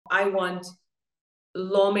I want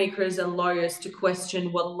lawmakers and lawyers to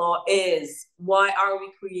question what law is. Why are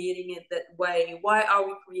we creating it that way? Why are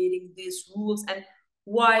we creating these rules? And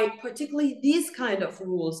why particularly these kind of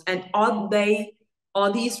rules? And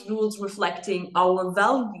are these rules reflecting our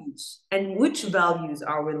values? And which values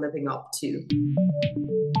are we living up to?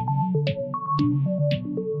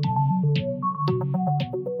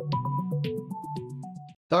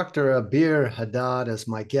 Dr. Abir Haddad is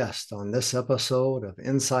my guest on this episode of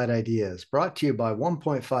Inside Ideas, brought to you by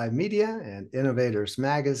 1.5 Media and Innovators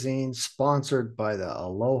Magazine, sponsored by the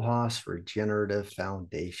Aloha's Regenerative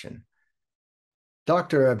Foundation.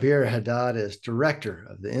 Dr. Abir Haddad is director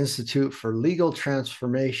of the Institute for Legal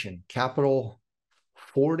Transformation, Capital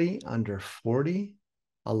 40 under 40,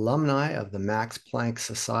 alumni of the Max Planck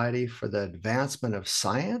Society for the Advancement of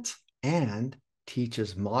Science, and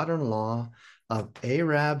teaches modern law of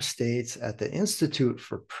Arab states at the Institute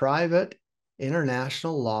for Private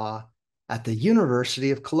International Law at the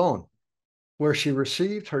University of Cologne, where she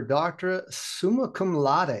received her doctorate summa cum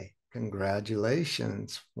laude.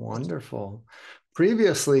 Congratulations. Wonderful.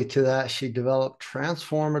 Previously to that, she developed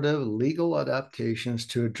transformative legal adaptations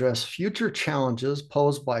to address future challenges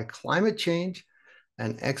posed by climate change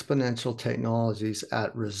and exponential technologies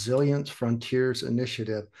at Resilience Frontiers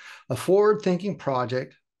Initiative, a forward-thinking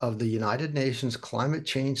project of the United Nations Climate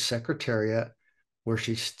Change Secretariat, where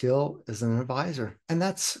she still is an advisor. And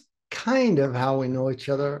that's kind of how we know each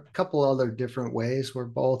other. A couple other different ways. We're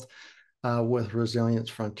both with Resilience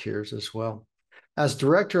Frontiers as well. As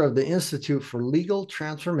director of the Institute for Legal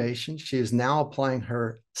Transformation, she is now applying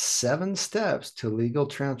her 7 steps to legal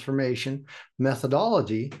transformation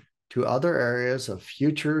methodology to other areas of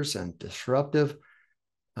futures and disruptive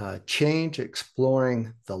change,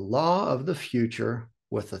 exploring the law of the future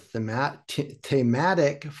with a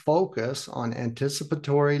thematic focus on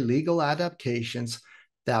anticipatory legal adaptations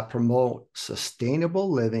that promote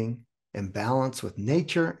sustainable living in balance with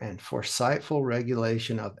nature and foresightful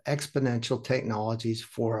regulation of exponential technologies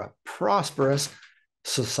for a prosperous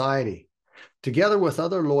society. Together with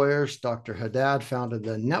other lawyers, Dr. Haddad founded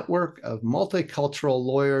the Network of Multicultural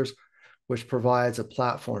Lawyers, which provides a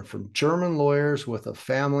platform for German lawyers with a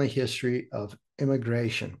family history of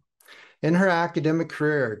immigration. In her academic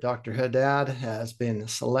career, Dr. Haddad has been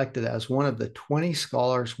selected as one of the 20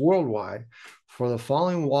 scholars worldwide for the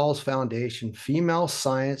Falling Walls Foundation Female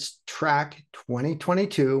Science Track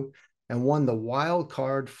 2022 and won the wild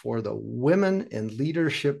card for the Women in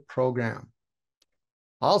Leadership program.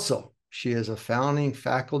 Also, she is a founding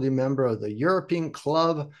faculty member of the European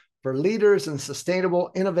Club for Leaders in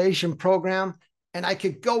Sustainable Innovation program. And I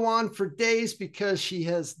could go on for days because she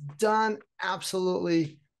has done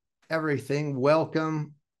absolutely everything.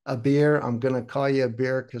 Welcome, Abir. I'm going to call you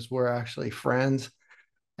Abir because we're actually friends.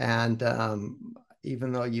 And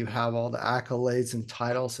even though you have all the accolades and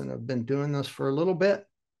titles and have been doing this for a little bit,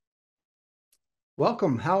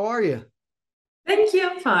 welcome. How are you? Thank you.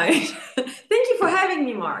 I'm fine. Thank you for having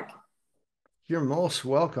me, Mark. You're most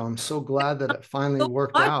welcome. I'm so glad that it finally So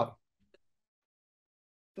worked much out.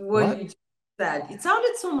 what you just said. It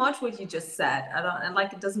sounded so much what you just said. And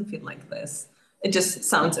like it doesn't feel like this. It just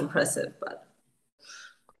sounds impressive, but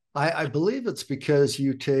I believe it's because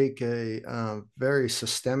you take a very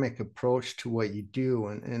systemic approach to what you do.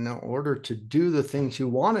 And in order to do the things you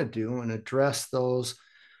want to do and address those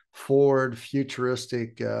forward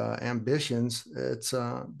futuristic ambitions, it's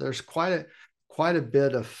there's quite a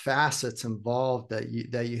bit of facets involved that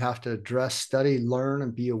you have to address, study, learn,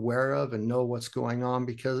 and be aware of, and know what's going on,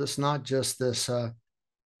 because it's not just this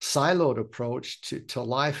siloed approach to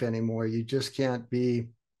life anymore. You just can't be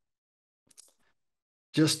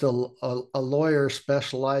just a lawyer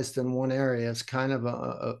specialized in one area. It's kind of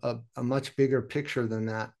a much bigger picture than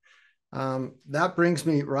that. That brings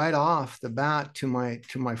me right off the bat to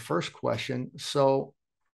my first question. So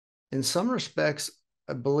in some respects,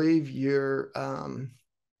 I believe you're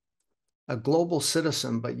a global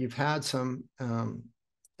citizen, but you've had some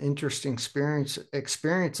interesting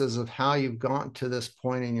experiences of how you've gotten to this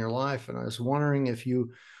point in your life. And I was wondering if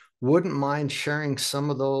you wouldn't mind sharing some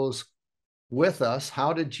of those with us.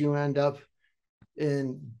 How did you end up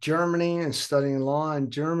in Germany and studying law in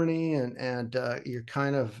Germany, and you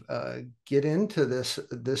kind of get into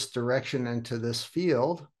this direction, into this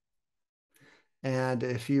field? And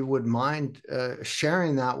if you would mind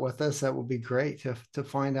sharing that with us, that would be great to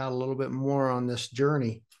find out a little bit more on this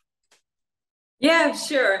journey. yeah,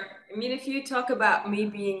 sure. I mean, if you talk about me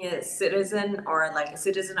being a citizen or like a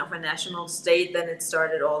citizen of a national state, then it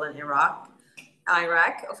started all in Iraq,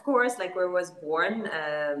 of course, like where I was born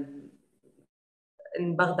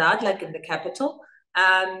in Baghdad, like in the capital.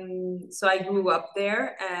 So I grew up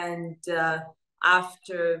there, and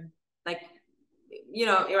after, like,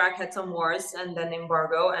 Iraq had some wars and then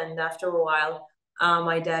embargo, and after a while,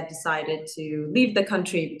 my dad decided to leave the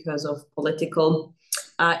country because of political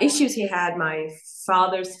issues he had. My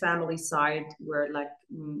father's family side were like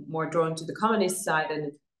more drawn to the communist side, and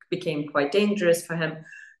it became quite dangerous for him.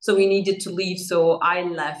 So we needed to leave. So I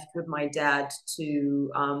left with my dad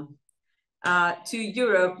to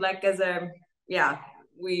Europe, like as a yeah,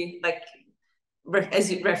 we like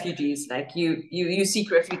as refugees, like you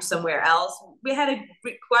seek refuge somewhere else. We had a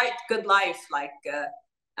quite good life, like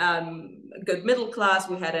good middle class.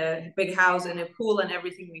 We had a big house and a pool and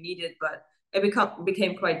everything we needed, but it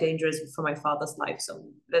became quite dangerous for my father's life. So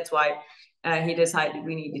that's why he decided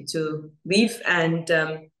we needed to leave, and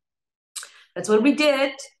that's what we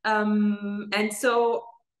did. And so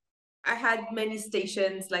I had many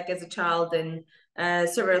stations, like as a child, in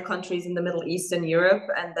several countries in the Middle East and Europe,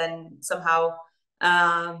 and then somehow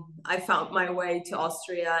I found my way to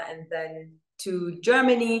Austria and then to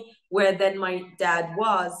Germany, where then my dad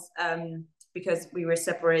was, because we were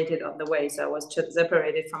separated on the way. So I was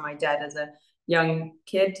separated from my dad as a young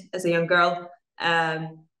kid, as a young girl.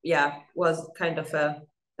 Yeah, was kind of a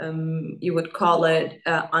you would call it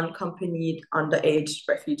unaccompanied underage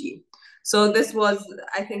refugee. So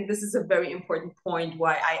I think this is a very important point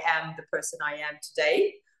why I am the person I am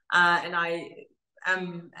today. And I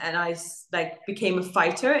like became a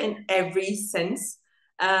fighter in every sense.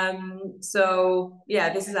 So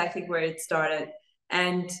yeah, this is, I think, where it started.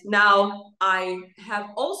 And now I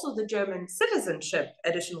have also the German citizenship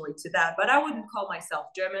additionally to that, but I wouldn't call myself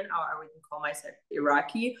German, or I wouldn't call myself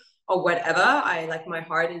Iraqi or whatever. I like, my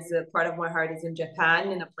heart is a part of my heart is in Japan,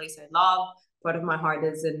 in a place I love. Part of my heart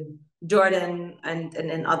is in Jordan and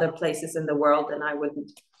in other places in the world, and I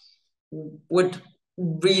would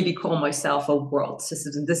really call myself a world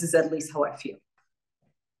citizen. This is at least how I feel.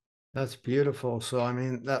 That's beautiful. So, I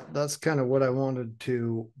mean, that's kind of what I wanted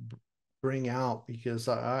to bring out, because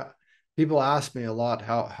people ask me a lot,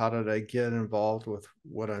 how did I get involved with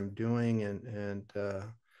what I'm doing, and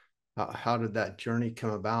how did that journey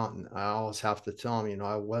come about? And I always have to tell them,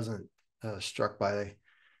 I wasn't struck by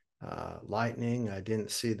lightning. I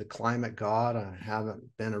didn't see the climate god. I haven't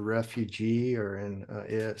been a refugee or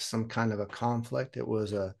in some kind of a conflict. It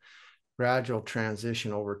was a gradual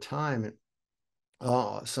transition over time.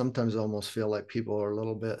 And sometimes I almost feel like people are a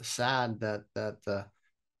little bit sad that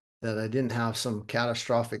I didn't have some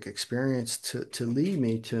catastrophic experience to lead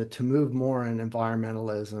me to move more in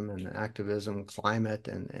environmentalism and activism, climate,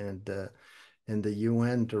 and in the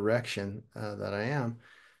UN direction that I am.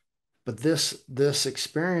 But this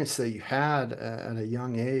experience that you had at a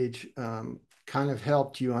young age kind of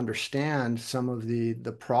helped you understand some of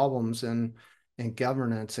the problems in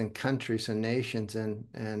governance in countries and nations,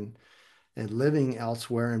 and living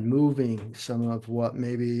elsewhere, and moving some of what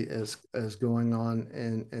maybe is going on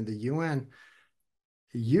in the UN.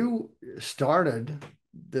 You started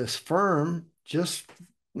this firm just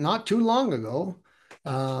not too long ago.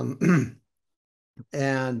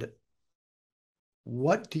 And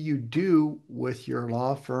what do you do with your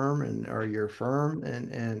law firm or your firm,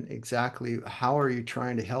 and exactly how are you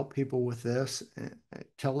trying to help people with this?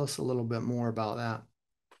 Tell us a little bit more about that.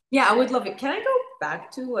 Yeah, I would love it. Can I go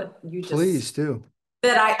back to what you just Please do.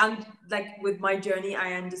 that like with my journey,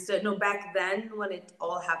 I understood. No, back then when it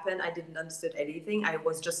all happened, I didn't understood anything. I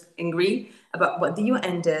was just angry about what the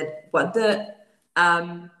UN did, what the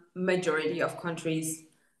majority of countries,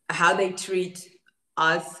 how they treat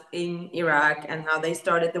us in Iraq, and how they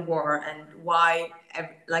started the war, and why,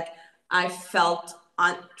 like, I felt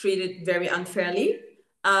treated very unfairly.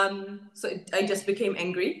 So I just became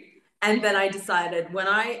angry, and then I decided when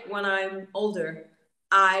I'm older,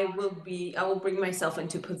 I will bring myself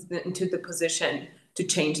into the position to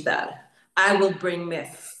change that. I will bring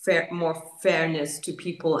more fairness to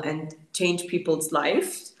people and change people's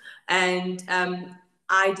lives. And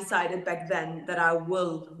I decided back then that I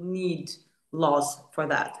will need laws for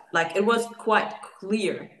that. Like, it was quite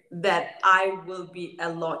clear that I will be a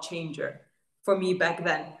law changer for me back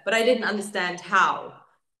then, but I didn't understand how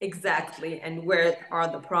exactly and where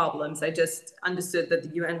are the problems. I just understood that the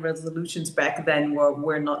UN resolutions back then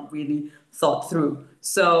were not really thought through.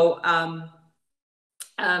 So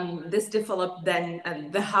this developed then,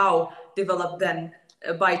 and the how developed then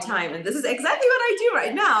by time. And this is exactly what I do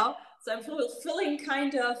right now. So I'm fulfilling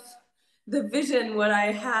kind of the vision what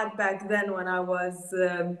I had back then when I was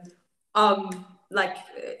like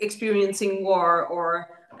experiencing war, or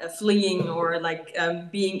fleeing, or like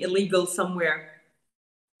being illegal somewhere.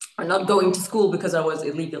 or not going to school because I was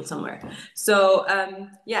illegal somewhere. So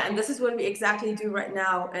yeah, and this is what we exactly do right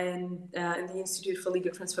now in the Institute for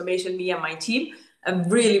Legal Transformation, me and my team, a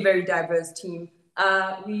really very diverse team.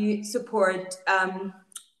 We support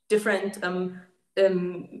different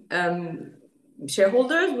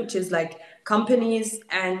shareholders, which is like companies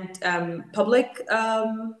and public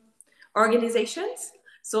organizations.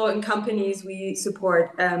 So in companies, we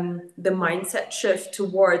support the mindset shift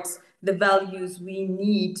towards the values we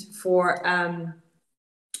need for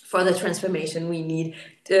the transformation we need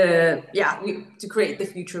to create the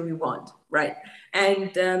future we want, right?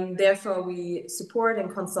 And therefore we support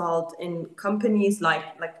and consult in companies like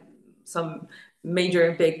some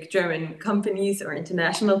major big German companies or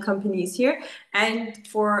international companies here. And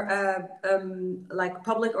for like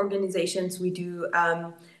public organizations, we do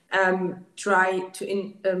try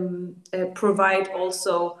to provide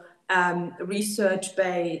also research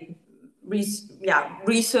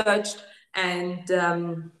and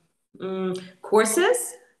courses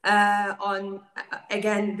on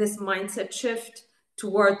again this mindset shift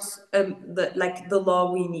towards the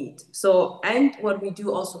law we need. So, and what we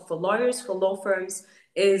do also for lawyers, for law firms,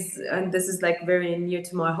 is, and this is like very near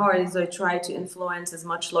to my heart, is I try to influence as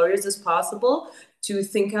much lawyers as possible to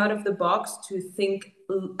think out of the box, to think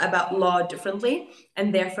about law differently.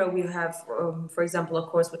 And therefore we have, for example, a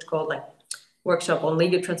course which called like workshop on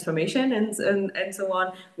legal transformation and so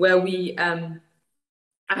on, where we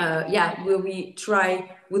where we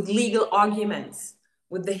try with legal arguments,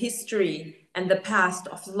 with the history and the past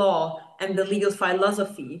of law and the legal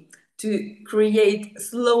philosophy, to create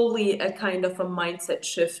slowly a kind of a mindset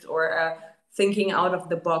shift or a thinking out of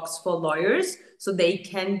the box for lawyers, so they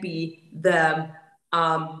can be the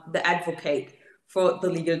advocate for the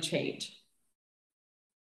legal change.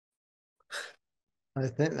 I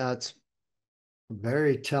think that's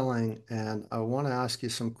very telling, and I want to ask you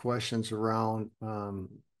some questions around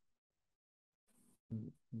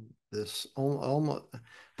this almost.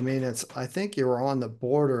 I mean, it's. I think you're on the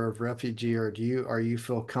border of refugee, or are you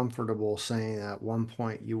feel comfortable saying at one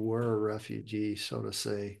point you were a refugee, so to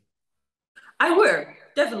say? I were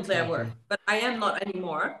definitely I were, Okay. but I am not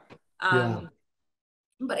anymore. Yeah.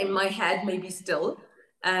 But in my head, maybe still.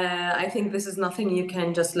 I think this is nothing you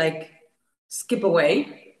can just like skip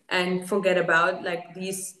away and forget about. Like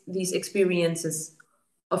these experiences,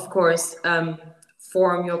 of course,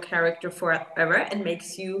 form your character forever and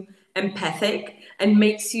makes you empathic and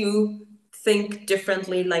makes you think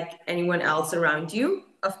differently like anyone else around you.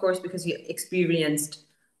 Of course, because you experienced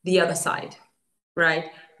the other side,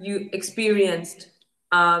 right? You experienced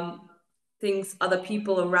things other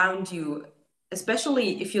people around you,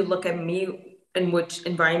 especially if you look at me in which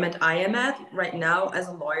environment I am at right now as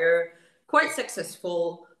a lawyer, quite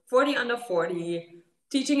successful, 40 under 40,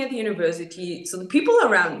 teaching at the university. So the people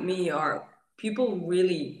around me are people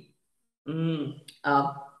really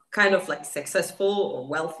kind of like successful or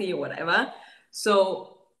wealthy or whatever.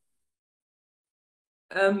 So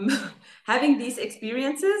having these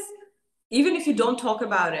experiences, even if you don't talk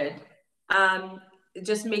about it, it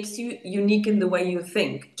just makes you unique in the way you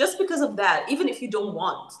think. Just because of that, even if you don't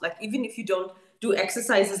want, like even if you don't do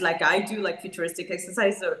exercises like I do, like futuristic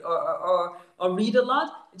exercises or read a lot,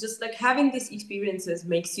 just like having these experiences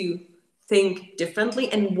makes you think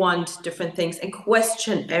differently and want different things and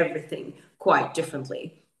question everything quite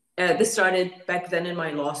differently. This started back then in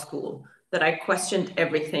my law school, that I questioned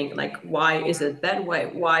everything, like why is it that way?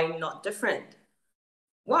 Why not different?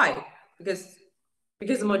 Why? Because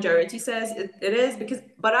the majority says it is, because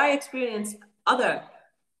but I experience other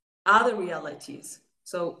realities.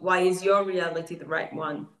 So why is your reality the right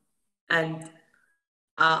one? And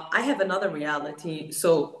I have another reality.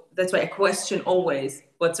 So that's why I question always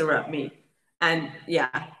what's around me. And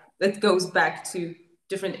yeah, that goes back to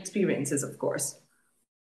different experiences, of course.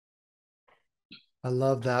 I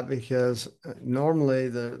love that because normally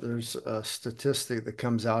there's a statistic that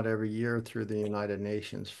comes out every year through the United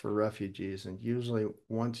Nations for refugees, and usually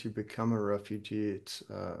once you become a refugee, it's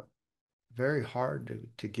very hard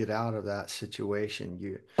to get out of that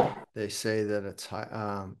situation. They say that it's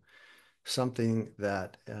something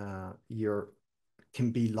that you're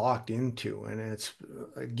can be locked into, and it's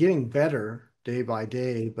getting better day by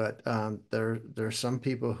day. But there's some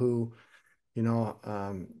people who, you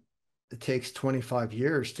know, it takes 25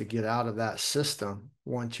 years to get out of that system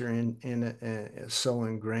once you're in it, and it's so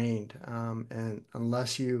ingrained. And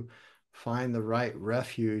unless you find the right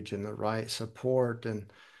refuge and the right support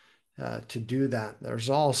and to do that, there's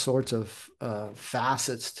all sorts of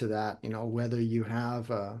facets to that. You know, whether you have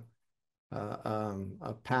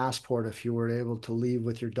a passport, if you were able to leave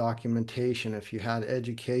with your documentation, if you had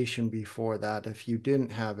education before that, if you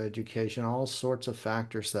didn't have education, all sorts of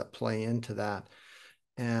factors that play into that,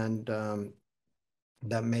 and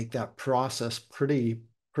that make that process pretty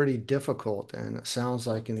difficult. And it sounds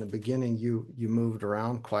like in the beginning you moved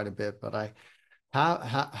around quite a bit, but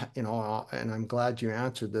you know, and I'm glad you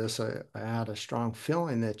answered this. I had a strong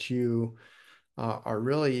feeling that you are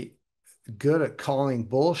really good at calling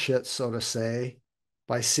bullshit, so to say,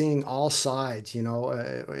 by seeing all sides, you know,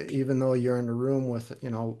 even though you're in a room with, you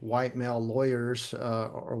know, white male lawyers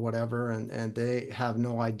or whatever, and they have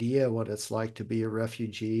no idea what it's like to be a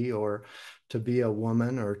refugee or to be a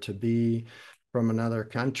woman or to be from another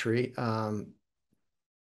country,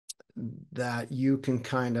 that you can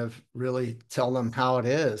kind of really tell them how it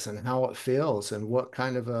is and how it feels and what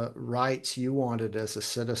kind of rights you wanted as a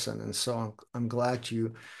citizen. And so I'm glad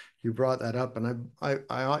you brought that up. And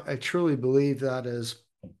I truly believe that is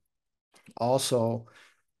also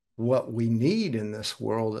what we need in this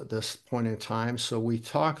world at this point in time. So we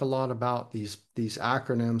talk a lot about these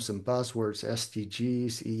acronyms and buzzwords,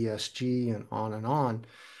 SDGs, ESG, and on and on.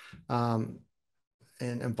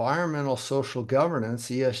 And environmental social governance,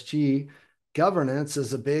 ESG governance,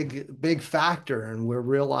 is a big factor. And we're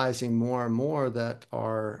realizing more and more that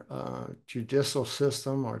our judicial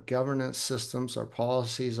system, our governance systems, our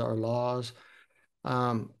policies, our laws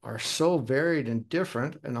are so varied and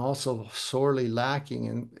different, and also sorely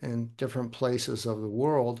lacking in different places of the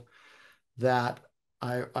world, that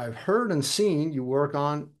I've heard and seen you work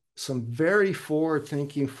on some very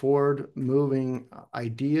forward-thinking, forward-moving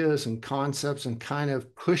ideas and concepts, and kind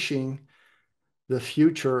of pushing the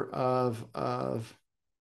future of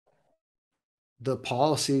the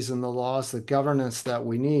policies and the laws, the governance that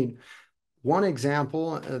we need. One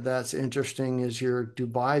example that's interesting is your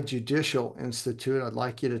Dubai Judicial Institute. I'd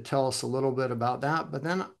like you to tell us a little bit about that, but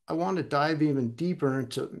then I want to dive even deeper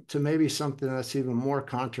into maybe something that's even more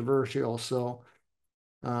controversial. So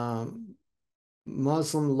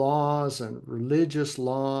Muslim laws and religious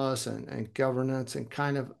laws and governance, and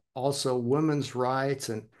kind of also women's rights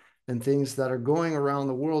and things that are going around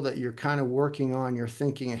the world that you're kind of working on. You're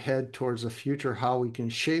thinking ahead towards the future, how we can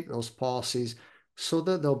shape those policies so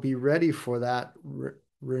that they'll be ready for that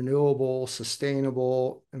renewable,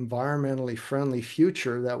 sustainable, environmentally friendly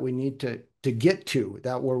future that we need to get to,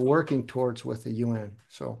 that we're working towards with the UN.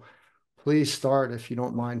 So please start, if you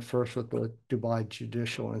don't mind, first with the Dubai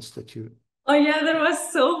Judicial Institute. Oh yeah, there was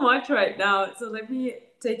so much right now. So let me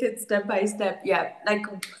take it step by step. Yeah, like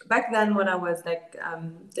back then when I was like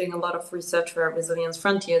doing a lot of research for Resilience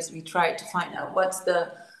Frontiers, we tried to find out what's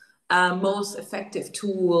the most effective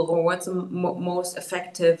tool, or what's the most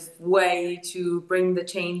effective way to bring the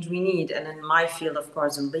change we need. And in my field, of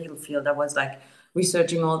course, in the legal field, I was like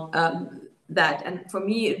researching all that. And for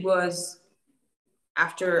me, it was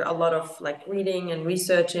after a lot of like reading and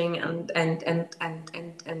researching and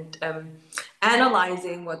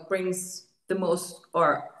analyzing what brings the most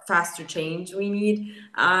or faster change we need,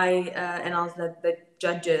 I announced that the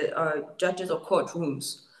judges or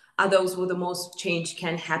courtrooms are those where the most change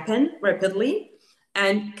can happen rapidly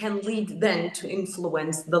and can lead then to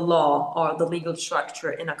influence the law or the legal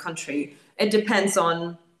structure in a country. It depends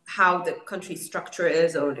on how the country structure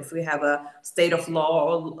is, or if we have a state of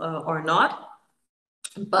law or not.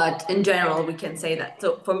 But in general, we can say that.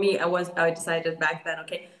 So for me, I decided back then,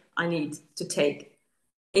 okay, I need to take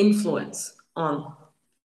influence on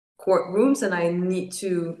courtrooms, and I need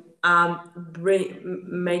to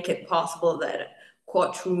make it possible that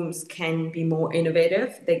courtrooms can be more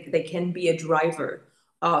innovative. They can be a driver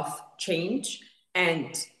of change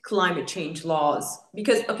and climate change laws.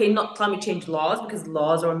 Because, okay, not climate change laws, because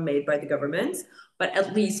laws are made by the governments, but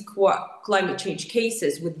at least climate change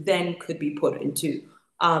cases would then could be put into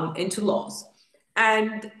laws.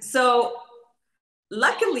 And so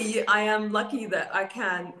luckily, I am lucky that I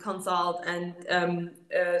can consult and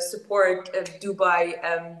support Dubai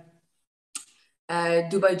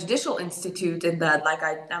Judicial Institute in that. Like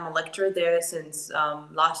I'm a lecturer there since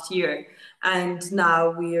last year, and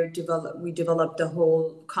now we developed a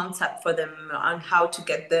whole concept for them on how to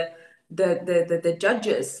get the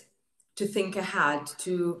judges to think ahead,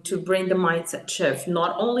 to bring the mindset shift,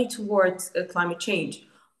 not only towards climate change,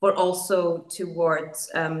 but also towards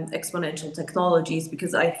exponential technologies,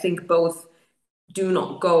 because I think both do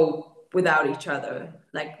not go without each other.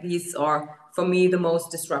 Like these are, for me, the most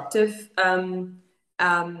disruptive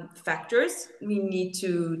factors we need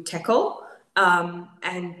to tackle.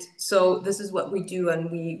 And so this is what we do,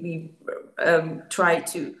 and we try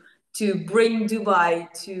to bring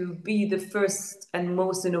Dubai to be the first and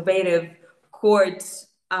most innovative court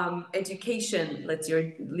education, let's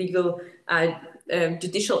your legal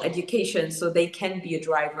judicial education, so they can be a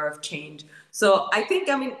driver of change. So I think,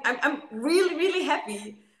 I mean, I'm really, really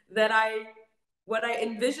happy that what I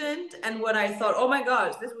envisioned and what I thought, oh my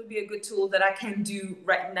gosh, this would be a good tool that I can do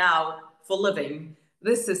right now for living.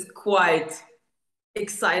 This is quite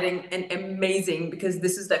exciting and amazing, because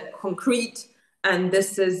this is like concrete, and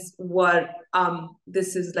this is what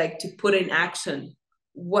this is like to put in action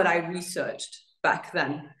what I researched back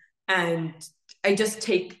then. And I just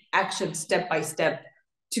take action step by step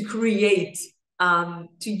to create, to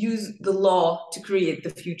use the law to create the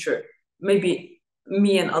future. Maybe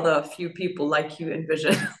me and other few people like you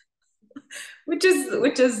envision, which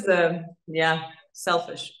is yeah,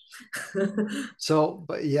 selfish. So,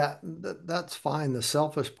 but yeah, that's fine. The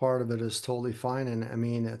selfish part of it is totally fine. And I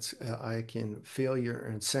mean, it's, I can feel your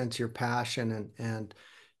and sense your passion, and,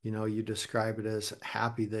 you know, you describe it as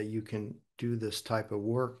happy that you can do this type of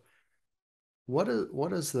work. What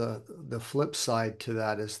is the flip side to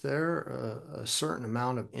that? Is there a certain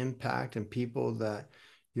amount of impact in people that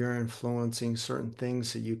you're influencing, certain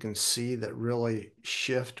things that you can see that really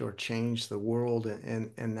shift or change the world, and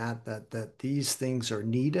that these things are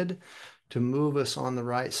needed to move us on the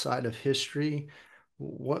right side of history?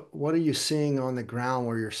 What are you seeing on the ground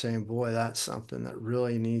where you're saying, boy, that's something that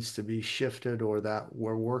really needs to be shifted, or that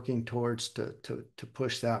we're working towards to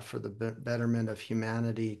push that for the betterment of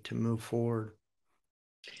humanity to move forward?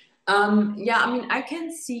 Yeah, I mean, I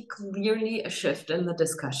can see clearly a shift in the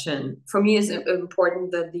discussion. For me, it's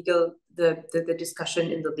important the discussion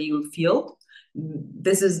in the legal field.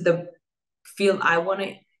 This is the field I want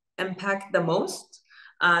to impact the most,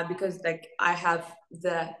 because like I have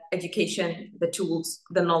the education, the tools,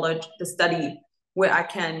 the knowledge, the study, where I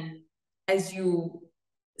can, as you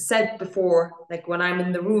said before, like when I'm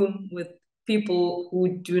in the room with people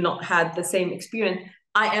who do not have the same experience,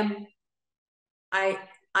 I am I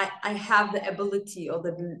I have the ability or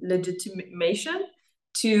the legitimation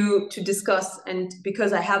to discuss, and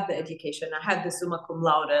because I have the education, I have the summa cum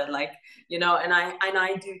laude, like, you know, and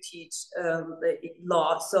I do teach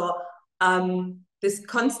law. So this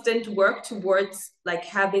constant work towards like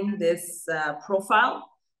having this profile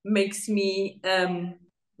makes me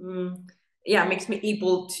yeah, makes me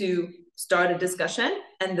able to start a discussion.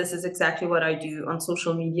 And this is exactly what I do on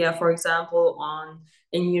social media, for example, on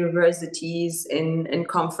in universities, in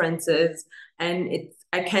conferences, and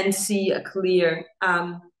I can see a clear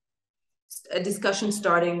a discussion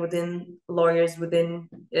starting within lawyers, within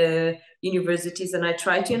universities, and I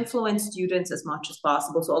try to influence students as much as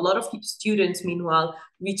possible. So a lot of students, meanwhile,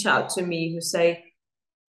 reach out to me who say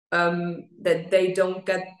that they don't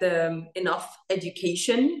get the enough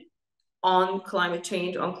education on climate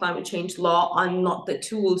change law, on not the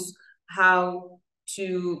tools how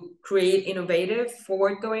to create innovative,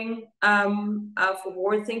 forward-going,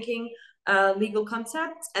 forward-thinking legal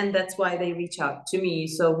concepts, and that's why they reach out to me.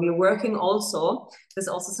 So we're working also. There's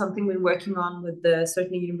also something we're working on with the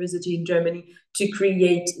certain university in Germany to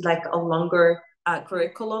create like a longer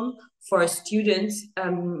curriculum for students,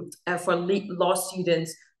 for law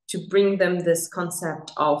students, to bring them this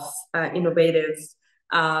concept of innovative,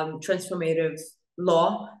 transformative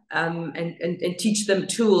law, and teach them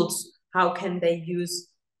tools. How can they use,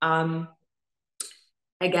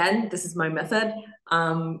 again, this is my method,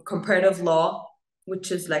 comparative law,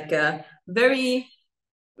 which is like a very,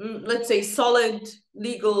 let's say, solid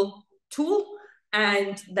legal tool,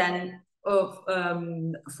 and then of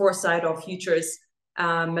foresight or futures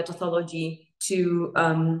methodology to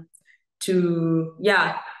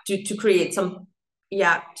yeah, to create some,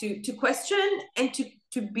 yeah, to question and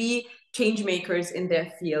to be change makers in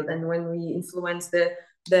their field. And when we influence the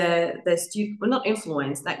student, well, not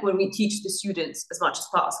influence, like when we teach the students as much as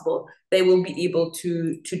possible, they will be able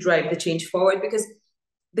to drive the change forward, because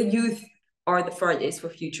the youth are the Fridays for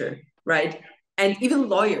future, right? And even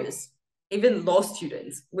lawyers, even law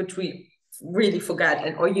students, which we really forget,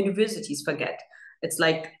 and or universities forget. It's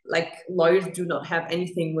like lawyers do not have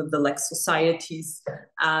anything with the like society's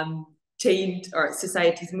change or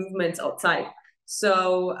society's movements outside.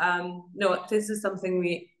 So no, this is something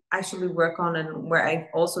we actually work on, and where I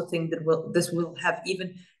also think that this will have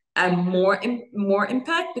even more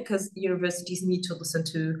impact, because universities need to listen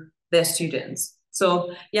to their students.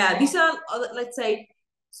 So yeah, these are, let's say,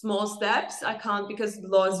 small steps. I can't, because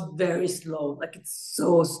law is very slow, like it's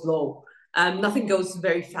so slow. Nothing goes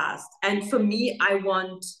very fast. And for me, I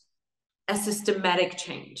want a systematic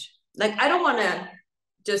change. Like I don't want to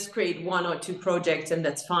just create one or two projects and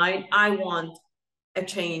that's fine. I want a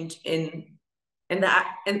change in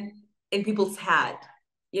that in people's head.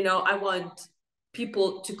 You know, I want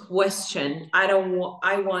people to question. I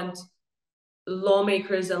want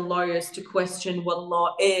lawmakers and lawyers to question what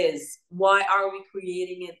law is. Why are we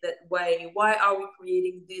creating it that way? Why are we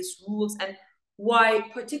creating these rules? And why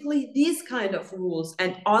particularly these kind of rules?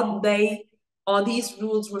 And are these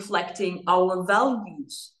rules reflecting our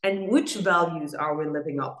values? And which values are we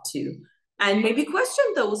living up to? And maybe question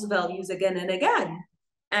those values again and again.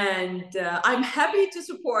 And I'm happy to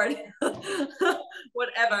support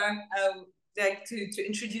whatever, like to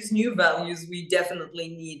introduce new values we definitely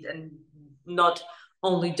need, and not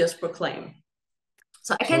only just proclaim.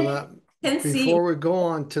 So I can see. Before we go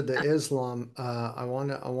on to the Islam, I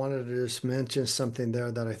wanted to just mention something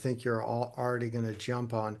there that I think you're all already going to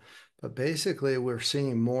jump on. But basically, we're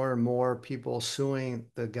seeing more and more people suing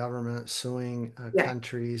the government, suing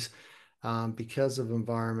countries because of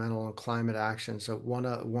environmental and climate action. So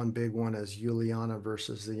one big one is Juliana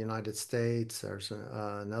versus the United States. There's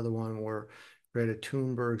another one where Greta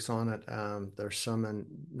Thunberg's on it. There's some in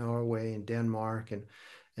Norway and Denmark, and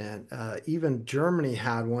even Germany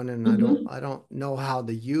had one. And I don't know how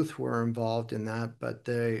the youth were involved in that, but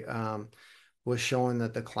they was showing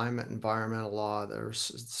that the climate environmental law,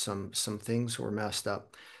 there's some things were messed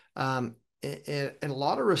up. In a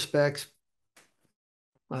lot of respects,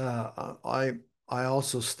 I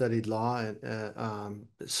also studied law, and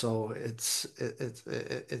so it's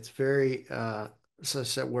very so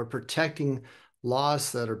that we're protecting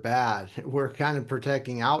laws that are bad. We're kind of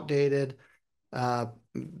protecting outdated, uh,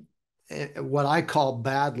 what I call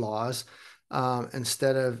bad laws,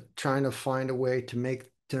 instead of trying to find a way to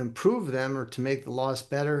improve them or to make the laws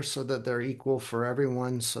better so that they're equal for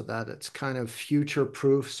everyone, so that it's kind of future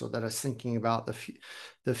proof, so that it's thinking about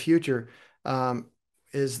the future.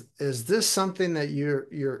 Is this something that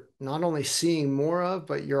you're not only seeing more of,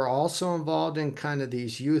 but you're also involved in kind of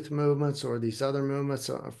these youth movements or these other movements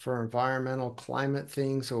for environmental climate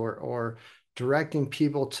things, or directing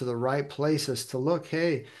people to the right places to look,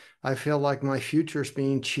 hey, I feel like my future's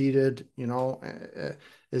being cheated,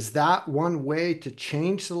 is that one way to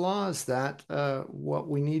change the law? Is that what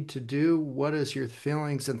we need to do? What is your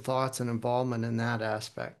feelings and thoughts and involvement in that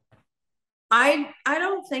aspect? I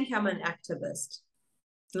don't think I'm an activist.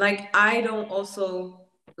 Like I don't also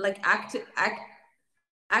like activists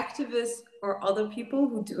or other people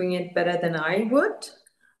who doing it better than I would.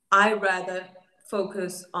 I rather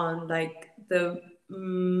focus on like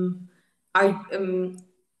I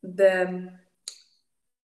the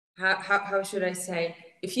how should I say,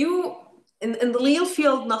 if you in the legal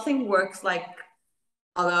field nothing works like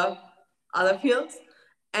other fields,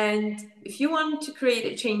 and if you want to create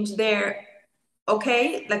a change there,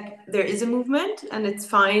 okay, like there is a movement and it's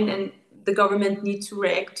fine, and the government needs to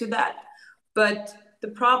react to that. But the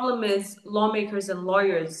problem is lawmakers and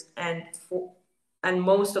lawyers, and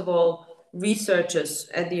most of all researchers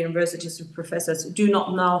at the universities and professors do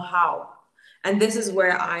not know how. And this is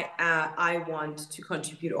where I want to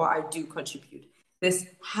contribute, or I do contribute. This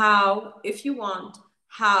how, if you want,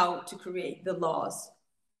 how to create the laws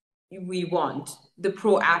we want, the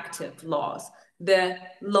proactive laws, the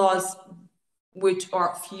laws which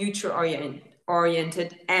are future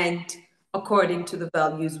oriented and according to the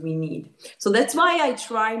values we need. So that's why I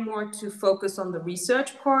try more to focus on the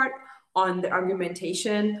research part, on the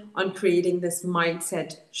argumentation, on creating this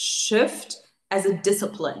mindset shift as a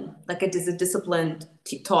discipline, like it is a discipline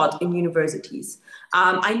taught in universities.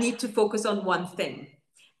 I need to focus on one thing,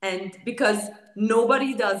 and because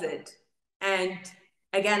nobody does it, and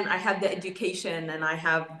again, I have the education and I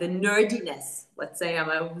have the nerdiness. Let's say I'm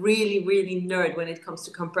a really, really nerd when it comes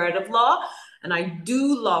to comparative law, and I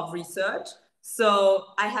do love research. So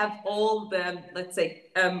I have all the, let's say,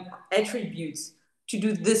 attributes to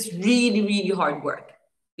do this really, really hard work.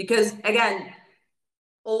 Because again,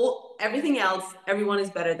 everything else, everyone is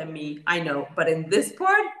better than me. I know, but in this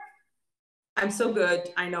part, I'm so good.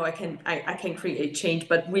 I know I can create change,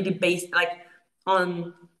 but really based like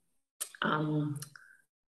on um,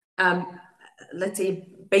 let's say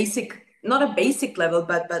basic, not a basic level,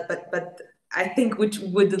 but I think which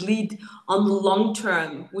would lead on the long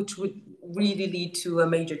term, which would really lead to a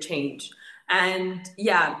major change. And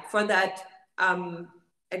yeah, for that,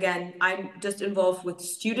 again, I'm just involved with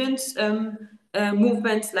students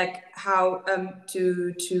movements, like how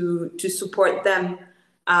to support them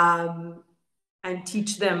and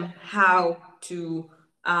teach them how to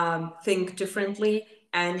think differently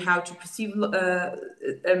and how to perceive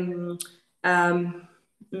um,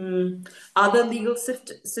 other legal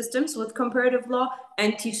systems with comparative law,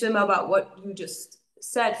 and teach them about what you just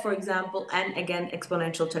said, for example, and again,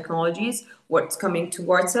 exponential technologies, what's coming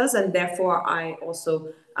towards us, and therefore I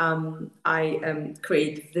also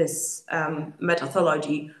create this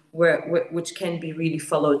methodology which can be really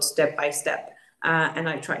followed step by step, and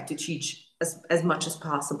I try to teach as much as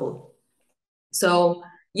possible. So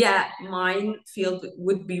yeah, mine field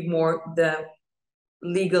would be more the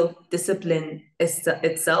legal discipline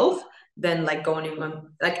itself than like going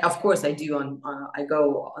on, like of course I do I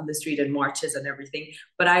go on the street and marches and everything,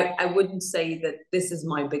 but I wouldn't say that this is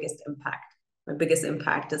my biggest impact. My biggest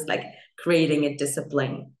impact is like creating a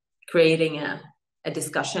discipline, creating a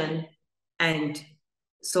discussion, and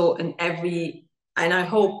so in every, and I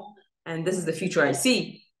hope, and this is the future I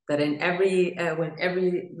see, that in every when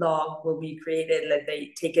every law will be created, that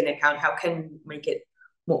they take into account how can we make it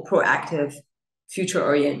more proactive, future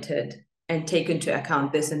oriented, and take into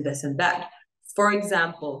account this and this and that. For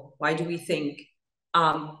example, why do we think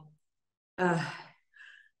how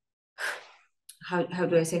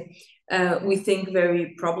do I say, we think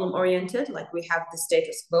very problem oriented, like we have the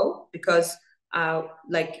status quo, because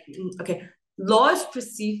like okay, law is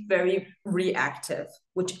perceived very reactive,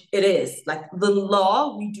 which it is. Like the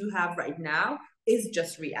law we do have right now is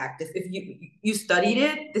just reactive. If you studied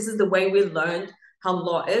it, this is the way we learned how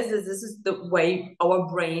law is this is the way our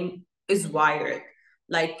brain is wired.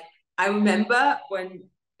 Like I remember when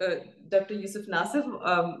Dr. Yusuf Nasif,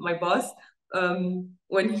 my boss,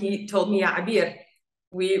 when he told me, yeah, Abir,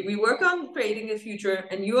 we work on creating a future,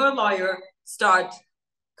 and you're a lawyer, start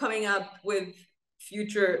coming up with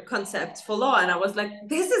future concepts for law. And I was like,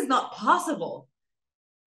 this is not possible.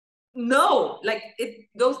 No, like it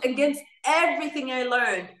goes against everything I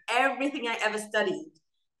learned, everything I ever studied.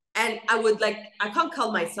 And I would like, I can't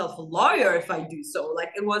call myself a lawyer if I do so.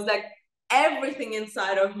 Like it was like everything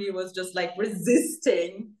inside of me was just like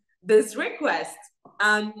resisting this request.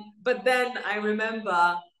 But then I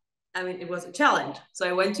remember, I mean, it was a challenge. So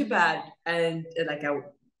I went to bed and like I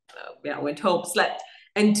went home, slept.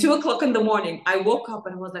 And 2 o'clock in the morning, I woke up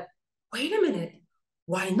and I was like, wait a minute,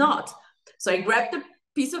 why not? So I grabbed a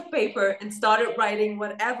piece of paper and started writing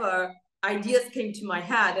whatever ideas came to my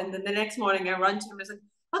head. And then the next morning I run to him and I was like,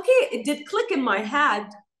 okay, it did click in my head.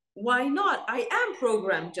 Why not? I am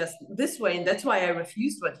programmed just this way. And that's why I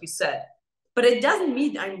refused what you said. But it doesn't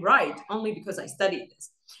mean I'm right only because I studied this.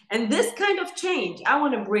 And this kind of change I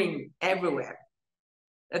want to bring everywhere.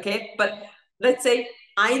 Okay. But let's say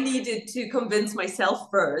I needed to convince myself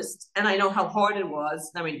first. And I know how hard it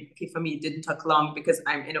was. I mean, okay, for me, it didn't take long because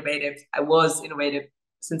I'm innovative. I was innovative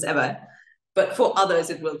since ever. But for others,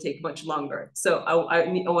 it will take much longer. So I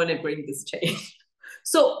want to bring this change.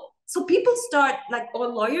 So people start, like, our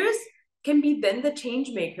lawyers can be then the change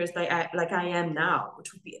makers like I am now,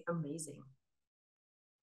 which would be amazing.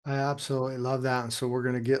 I absolutely love that. And so we're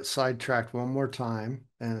going to get sidetracked one more time,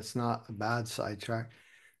 and it's not a bad sidetrack.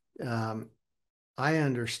 I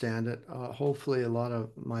understand it. Hopefully, a lot of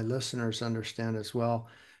my listeners understand as well.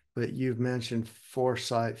 But you've mentioned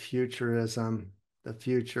foresight, futurism, the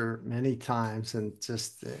future many times, and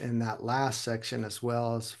just in that last section as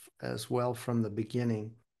well from the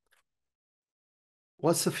beginning.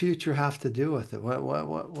 What's the future have to do with it?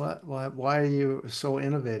 Why are you so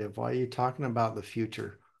innovative? Why are you talking about the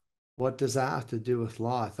future? What does that have to do with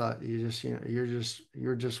law? I thought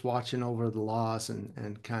you're just watching over the laws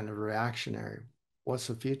and kind of reactionary. What's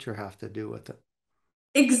the future have to do with it?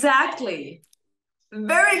 Exactly.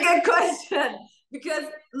 Very good question. Because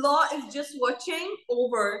law is just watching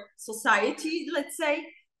over society, let's say,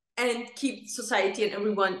 and keep society and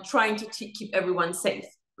everyone, trying to keep everyone safe,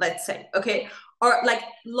 let's say. Okay. Or like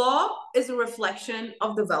law is a reflection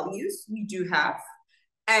of the values we do have.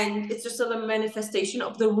 And it's just a manifestation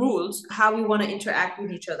of the rules, how we want to interact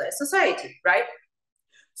with each other as society, right?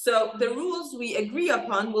 So the rules we agree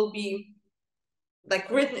upon will be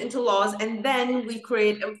like written into laws, and then we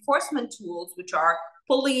create enforcement tools, which are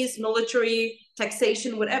police, military,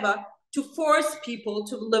 taxation, whatever, to force people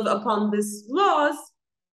to live upon these laws.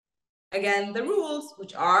 Again, the rules,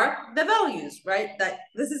 which are the values, right? That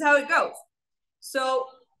this is how it goes. So,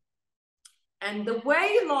 and the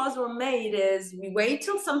way laws were made is we wait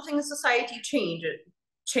till something in society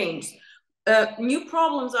changes. New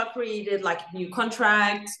problems are created, like new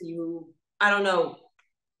contracts, new, I don't know,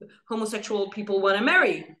 homosexual people want to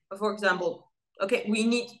marry, for example. Okay, we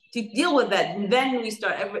need to deal with that. And then we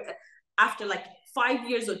start after like 5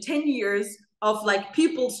 years or 10 years of like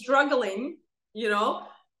people struggling, you know,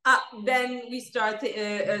 then we start,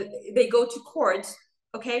 they go to court.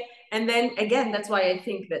 Okay. And then again, that's why I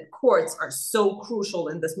think that courts are so crucial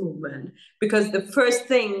in this movement, because the first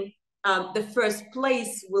thing, the first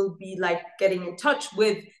place will be like getting in touch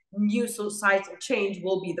with new societal change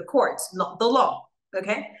will be the courts, not the law.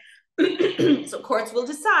 Okay. So courts will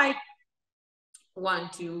decide 1,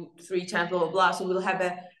 2, 3 times, blah, blah, blah. So we'll have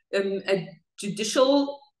a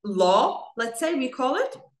judicial law, let's say we call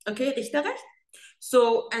it. Okay, Richterrecht.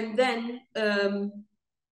 So, and then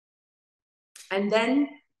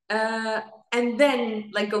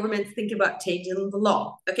like governments think about changing the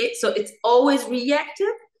law. Okay, so it's always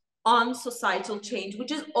reactive on societal change,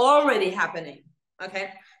 which is already happening.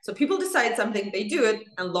 Okay, so people decide something, they do it,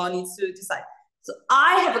 and law needs to decide. So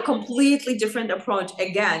I have a completely different approach,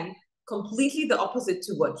 again, completely the opposite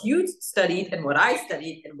to what you studied and what I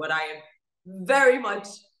studied and what I am very much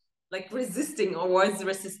like resisting or was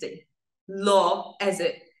resisting. Law as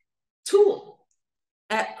a tool,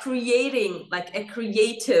 creating like a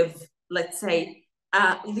creative, let's say,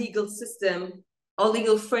 legal system or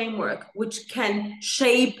legal framework which can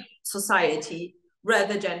shape society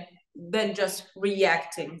rather than just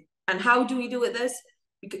reacting. And how do we do this?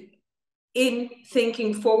 Because in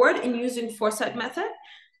thinking forward, in using foresight method.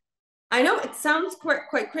 I know it sounds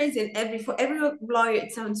quite crazy, and for every lawyer,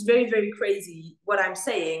 it sounds very, very crazy what I'm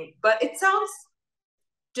saying, but it sounds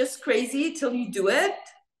just crazy till you do it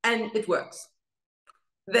and it works.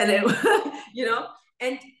 Then it, you know,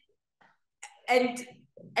 and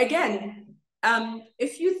again,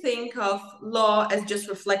 if you think of law as just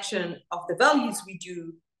reflection of the values we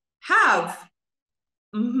do have,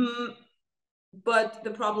 but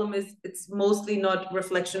the problem is it's mostly not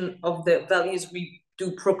reflection of the values we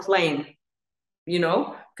do proclaim, you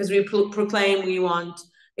know, because we proclaim we want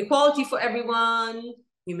equality for everyone,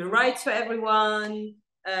 human rights for everyone,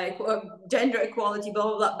 gender equality, blah,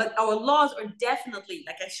 blah, blah. But our laws are definitely,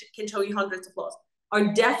 like I can show you hundreds of laws,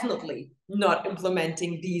 are definitely not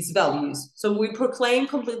implementing these values. So we proclaim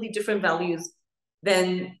completely different values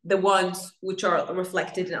than the ones which are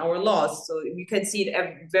reflected in our laws. So you can see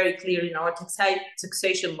it very clearly in our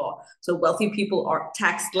taxation law. So wealthy people are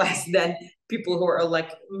taxed less than people who are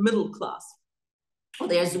like middle class.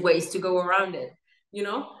 There's ways to go around it, you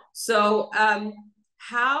know? So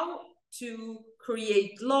how to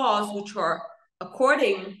create laws which are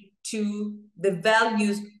according to the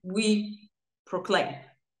values we proclaim.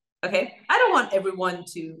 Okay, I don't want everyone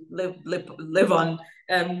to live on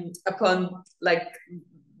upon like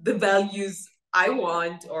the values I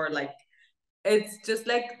want, or like it's just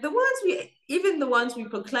like even the ones we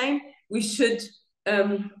proclaim, we should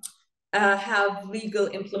have legal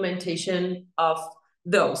implementation of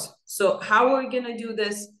those. So how are we going to do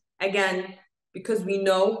this? Again, because we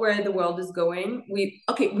know where the world is going. We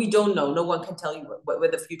don't know. No one can tell you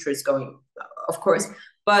where the future is going, of course.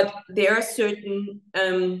 But there are certain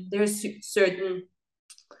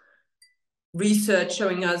research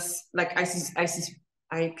showing us, like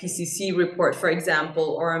IPCC report, for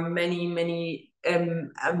example, or many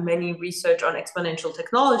research on exponential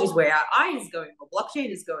technologies, where AI is going, or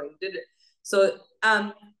blockchain is going. So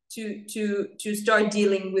to start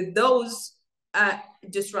dealing with those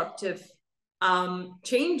disruptive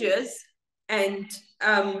changes and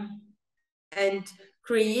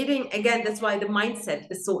creating, again, that's why the mindset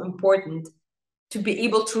is so important, to be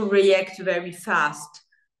able to react very fast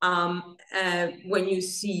when you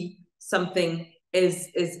see something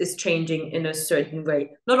is changing in a certain way.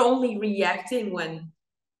 Not only reacting when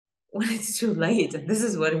it's too late, and this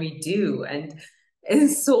is what we do, and in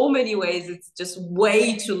so many ways it's just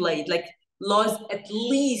way too late. Like laws at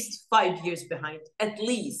least 5 years behind, at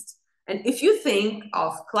least. And if you think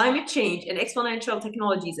of climate change and exponential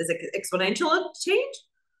technologies as exponential change,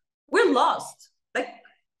 we're lost. Like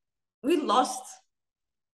we lost.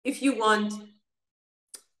 If you want,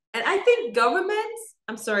 and I think governments,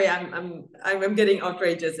 I'm sorry, I'm getting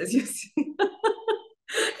outrageous, as you see.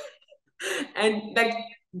 And like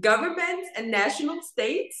governments and national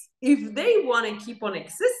states, if they want to keep on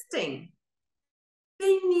existing,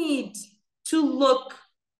 they need to look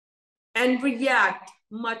and react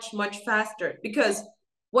much, much faster. Because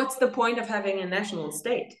what's the point of having a national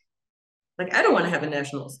state? Like, I don't want to have a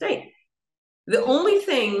national state. The only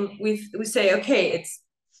thing we say, okay, it's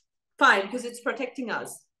fine because it's protecting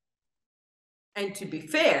us. And to be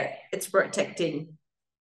fair, it's protecting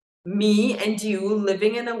me and you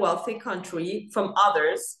living in a wealthy country from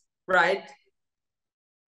others, right?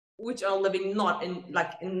 Which are living not in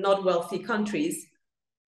not wealthy countries.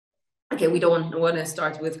 Okay, we don't want to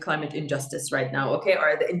start with climate injustice right now, okay,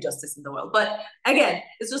 or the injustice in the world. But again,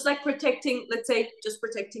 it's just like protecting, let's say, just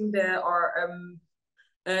protecting the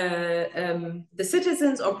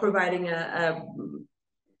citizens, or providing a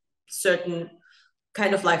certain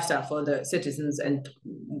kind of lifestyle for the citizens, and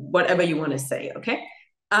whatever you want to say, okay?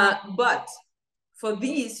 But for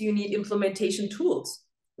these, you need implementation tools,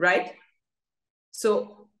 right?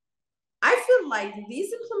 So I feel like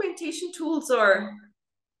these implementation tools are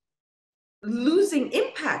losing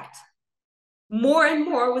impact more and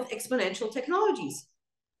more with exponential technologies.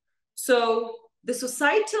 So the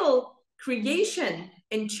societal creation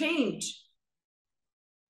and change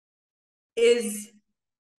is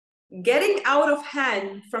getting out of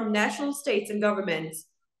hand from national states and governments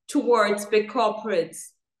towards big corporates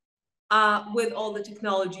with all the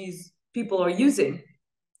technologies people are using.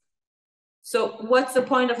 So what's the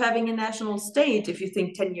point of having a national state if you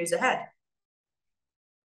think 10 years ahead?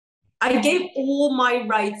 I gave all my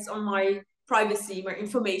rights on my privacy, my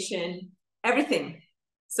information, everything.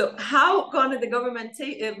 So how gonna the government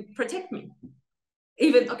protect me?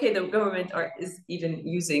 Even, okay, the government is even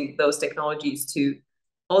using those technologies to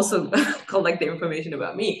also collect the information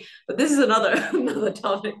about me. But this is another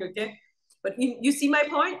topic, okay? But you see my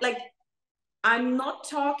point? Like, I'm not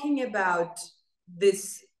talking about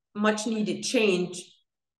this much needed change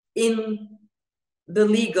in the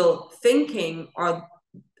legal thinking or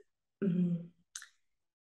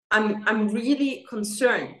I'm really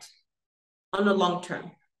concerned on a long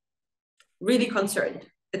term. Really concerned.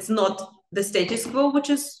 It's not the status quo, which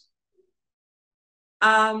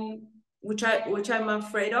I'm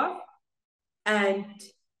afraid of, and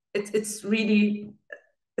it's really,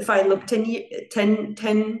 if I look 10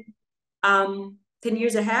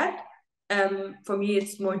 years ahead, for me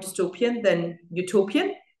it's more dystopian than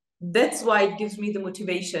utopian. That's why it gives me the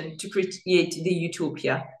motivation to create the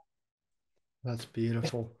utopia. That's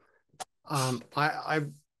beautiful. I'm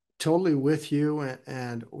totally with you,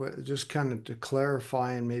 and just kind of to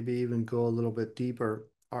clarify and maybe even go a little bit deeper,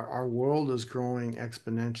 our world is growing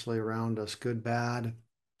exponentially around us, good, bad,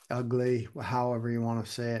 ugly, however you want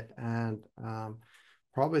to say it. And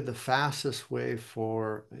probably the fastest way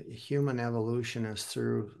for human evolution is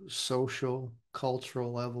through social,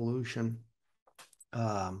 cultural evolution.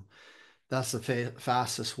 That's the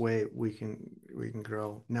fastest way we can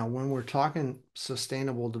grow. Now, when we're talking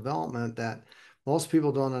sustainable development, that most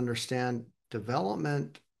people don't understand,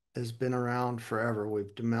 development has been around forever.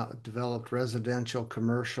 We've developed residential,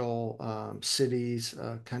 commercial, cities,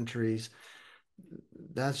 countries.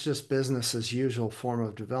 That's just business as usual form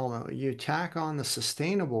of development. You tack on the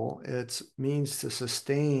sustainable, it means to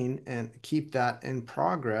sustain and keep that in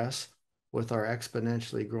progress with our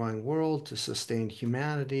exponentially growing world, to sustain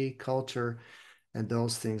humanity, culture, and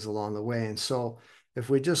those things along the way. And so if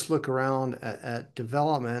we just look around at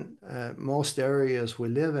development, most areas we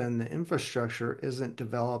live in, the infrastructure isn't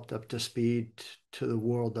developed up to speed to the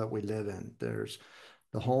world that we live in.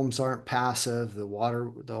 The homes aren't passive, the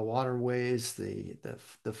waterways, the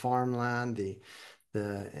farmland,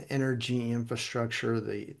 the energy infrastructure,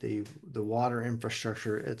 the water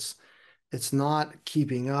infrastructure, it's not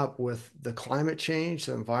keeping up with the climate change,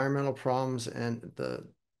 the environmental problems, and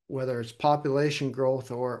whether it's population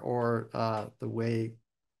growth or the way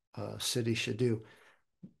cities should do.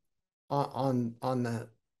 On the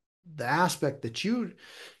aspect that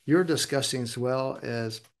you're discussing as well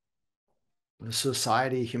as the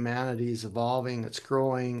society, humanity is evolving, it's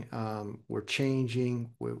growing, we're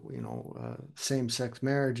changing, same-sex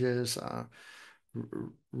marriages,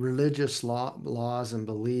 religious laws and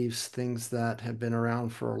beliefs, things that have been around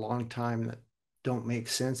for a long time that don't make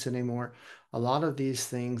sense anymore. A lot of these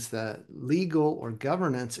things, that legal or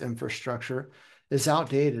governance infrastructure is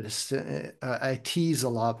outdated. I tease a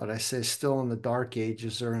lot, but I say still in the dark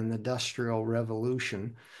ages or in the industrial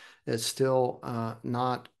revolution. It's still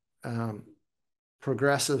not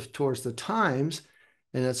progressive towards the times,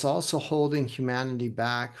 and it's also holding humanity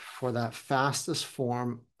back for that fastest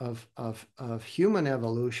form of human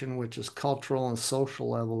evolution, which is cultural and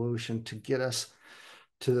social evolution, to get us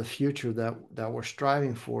to the future that we're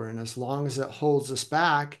striving for. And as long as it holds us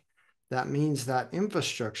back, that means that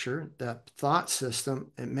infrastructure, that thought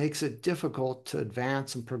system, it makes it difficult to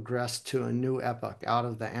advance and progress to a new epoch out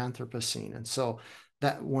of the Anthropocene. And so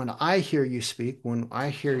that when I hear you speak, when I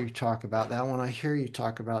hear you talk about that, when I hear you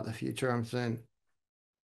talk about the future, I'm saying,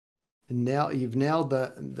 you've nailed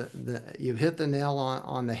you've hit the nail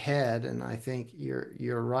on the head, and I think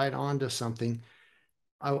you're right onto something.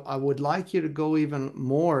 I would like you to go even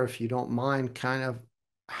more, if you don't mind, kind of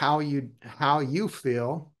how you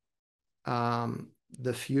feel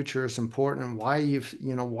the future is important, and why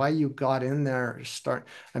why you got in there.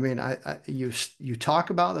 I mean, you talk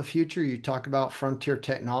about the future, you talk about frontier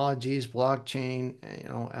technologies, blockchain,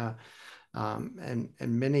 and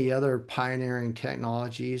many other pioneering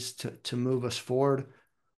technologies to move us forward.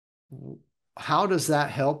 How does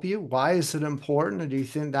that help you? Why is it important? And do you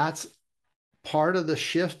think that's part of the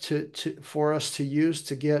shift for us to use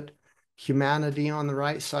to get humanity on the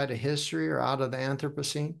right side of history or out of the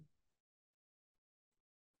Anthropocene?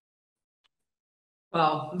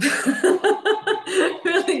 Wow.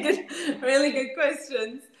 Really good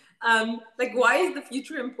questions. Like, why is the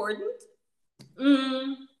future important?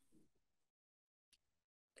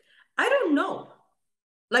 I don't know.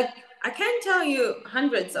 Like, I can tell you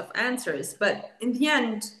hundreds of answers, but in the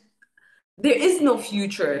end, there is no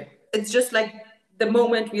future. It's just like the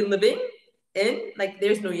moment we're living in. Like,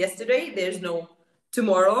 there's no yesterday, there's no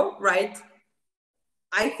tomorrow, right?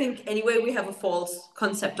 I think anyway, we have a false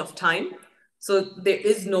concept of time. So there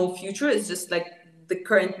is no future. It's just like the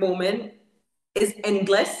current moment is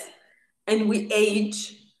endless, and we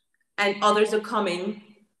age and others are coming,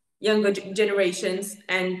 younger generations,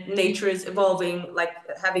 and nature is evolving, like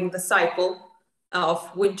having the cycle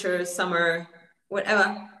of winter, summer,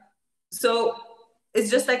 whatever. So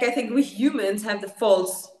it's just like I think we humans have the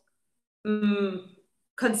false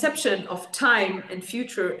conception of time and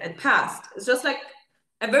future and past. It's just like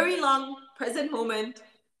a very long present moment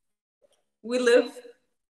we live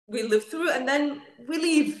we live through, and then we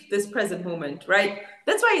leave this present moment, right?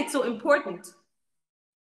 That's why it's so important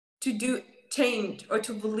to do change or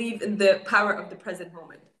to believe in the power of the present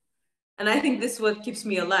moment. And I think this is what keeps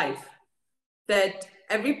me alive, that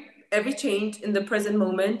every change in the present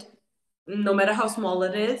moment, no matter how small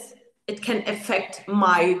it is, it can affect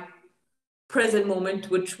my present moment,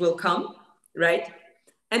 which will come, right?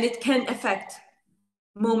 And it can affect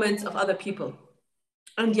moments of other people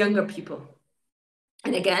and younger people.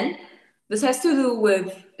 And again, this has to do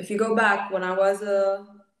with, if you go back, when I was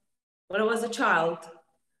a child,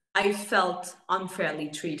 I felt unfairly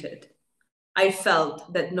treated. I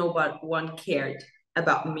felt that no one cared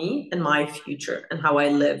about me and my future and how I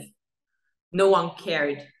live. No one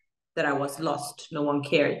cared that I was lost. No one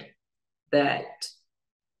cared that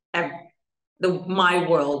my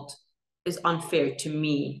world is unfair to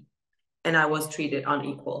me and I was treated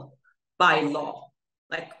unequal by law,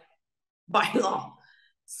 like by law.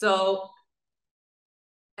 So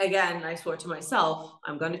again, I swore to myself,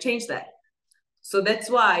 I'm going to change that. So that's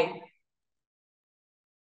why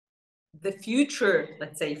the future,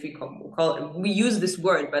 let's say, if we call it, we use this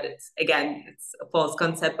word, but it's a false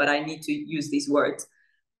concept, but I need to use these words.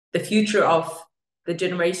 The future of the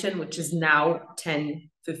generation, which is now 10,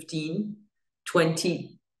 15,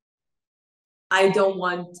 20. I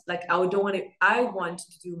want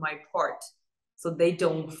to do my part so they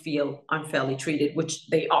don't feel unfairly treated, which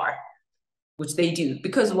they do.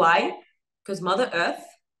 Because why? Because Mother Earth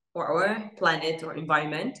or our planet or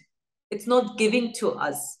environment, it's not given to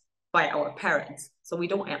us by our parents. So we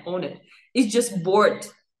don't own it. It's just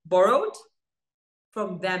borrowed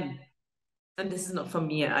from them. And this is not from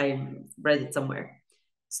me, I read it somewhere.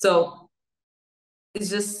 So it's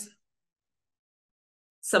just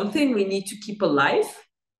something we need to keep alive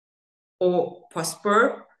or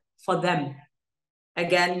prosper for them.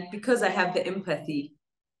 Again, because I have the empathy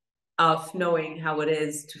of knowing how it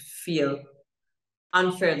is to feel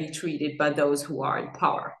unfairly treated by those who are in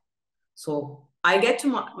power. So I get to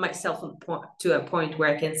myself to a point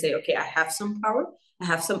where I can say, okay, I have some power. I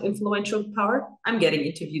have some influential power. I'm getting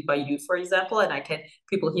interviewed by you, for example, and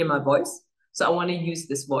people hear my voice. So I want to use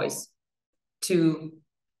this voice to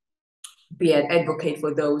be an advocate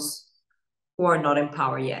for those who are not in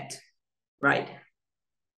power yet, right?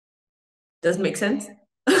 Does it make sense?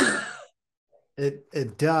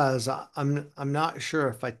 It does. I'm not sure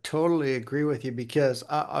if I totally agree with you because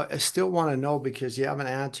I still want to know because you haven't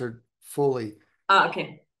answered fully.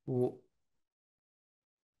 Okay.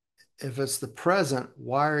 If it's the present,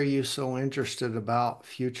 why are you so interested about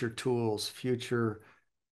future tools, future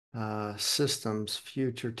systems,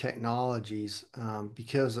 future technologies?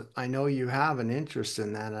 Because I know you have an interest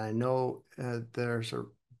in that. And I know there's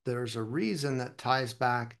a reason that ties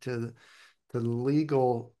back to the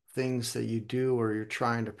legal things that you do or you're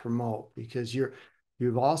trying to promote because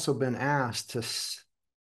you've also been asked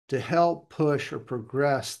to help push or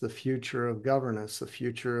progress the future of governance, the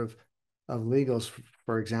future of legals,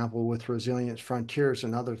 for example, with Resilient Frontiers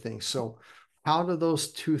and other things. So how do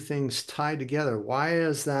those two things tie together? Why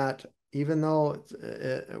is that, even though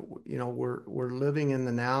we're living in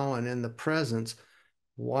the now and in the present,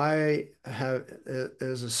 why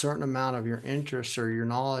is a certain amount of your interest or your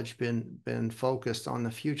knowledge been focused on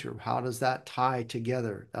the future? How does that tie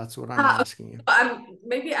together? That's what I'm asking you.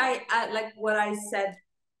 Maybe I like what I said.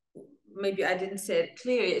 Maybe I didn't say it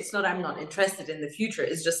clearly. It's not I'm not interested in the future.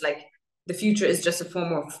 It's just like the future is just a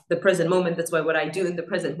form of the present moment. That's why what I do in the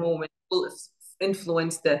present moment will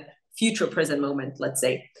influence the future present moment, let's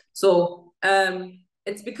say. So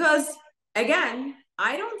it's because again,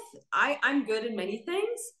 I'm good in many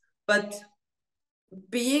things, but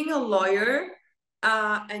being a lawyer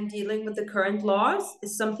and dealing with the current laws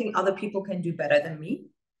is something other people can do better than me.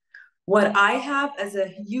 What I have as a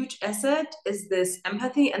huge asset is this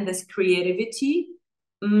empathy and this creativity.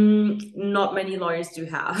 Not many lawyers do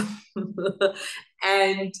have.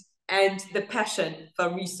 and the passion for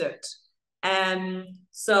research.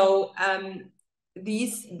 So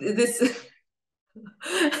this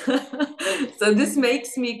so this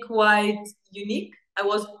makes me quite unique. I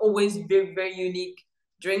was always very, very unique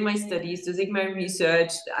during my studies, doing my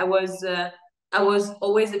research. I was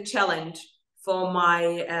always a challenge for my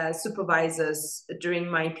supervisors during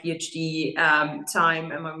my PhD time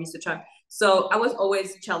and my research time. So I was always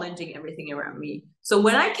challenging everything around me. So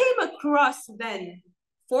when I came across then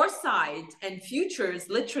foresight and futures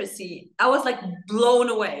literacy, I was like blown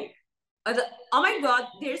away. I thought, oh my God,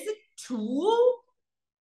 there's a tool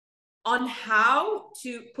on how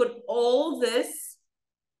to put all this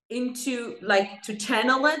into, like, to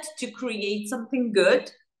channel it to create something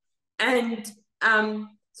good. And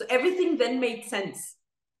so everything then made sense.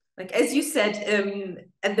 Like, as you said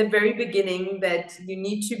at the very beginning, that you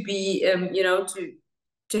need to be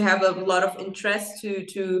to have a lot of interest to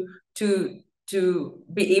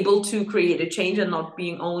be able to create a change and not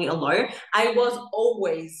being only a lawyer. I was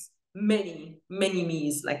always many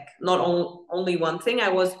me's, like not only one thing. I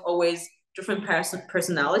was always different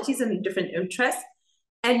personalities and different interests.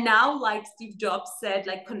 And now, like Steve Jobs said,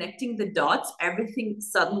 like connecting the dots, everything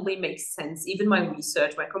suddenly makes sense. Even my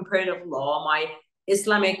research, my comparative law, my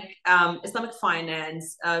Islamic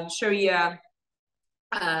finance, Sharia,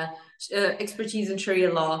 expertise in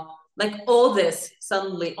Sharia law, like all this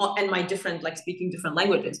suddenly, and my different, like speaking different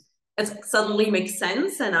languages, it suddenly makes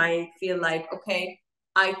sense. And I feel like, okay,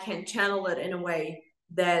 I can channel it in a way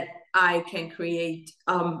that I can create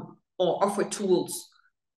or offer tools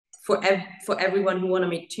for everyone who want to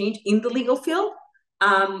make change in the legal field,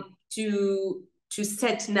 to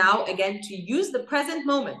set now again, to use the present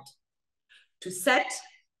moment to set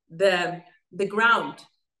the ground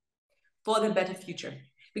for the better future,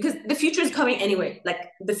 because the future is coming anyway.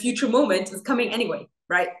 Like the future moment is coming anyway,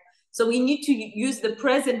 right? So we need to use the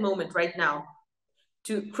present moment right now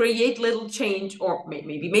to create little change, or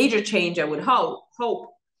maybe major change, I would hope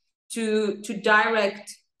to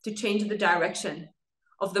change the direction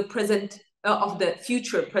of the present, of the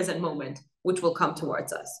future present moment, which will come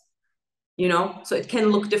towards us, so it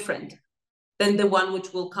can look different than the one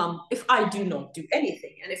which will come if I do not do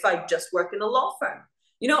anything and if I just work in a law firm.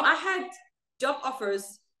 I had job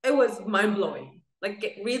offers, it was mind-blowing,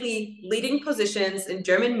 like really leading positions in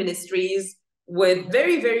German ministries with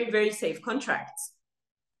very, very, very safe contracts.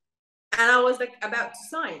 And I was like about to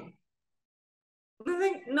sign. I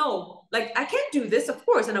think, no, like I can't do this, of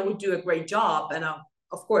course, and I would do a great job. And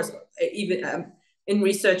of course, even in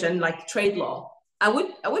research and like trade law, I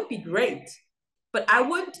would be great, but I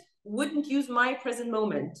wouldn't use my present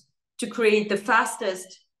moment to create the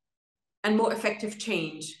fastest and more effective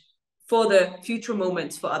change for the future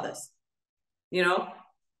moments for others.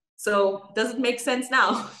 So does it make sense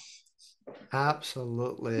now?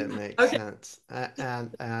 Absolutely, it makes Okay. sense.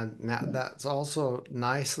 And now that's also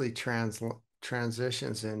nicely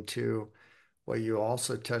transitions into what you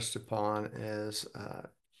also touched upon is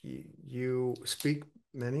you speak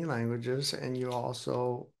many languages, and you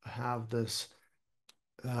also have this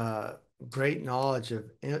great knowledge of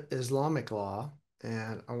Islamic law.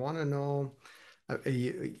 And I want to know,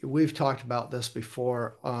 we've talked about this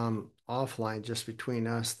before offline, just between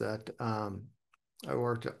us, that I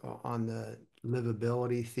worked on the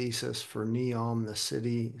livability thesis for NEOM, the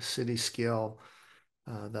city skill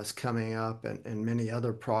that's coming up, and many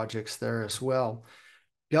other projects there as well.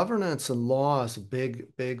 Governance and law is a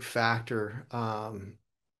big factor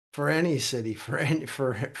for any city, for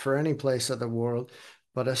any place of the world,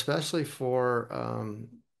 but especially for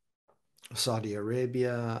Saudi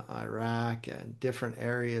Arabia, Iraq, and different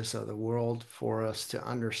areas of the world, for us to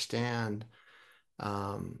understand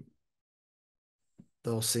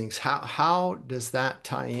those things. How does that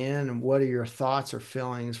tie in, and what are your thoughts or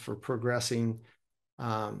feelings for progressing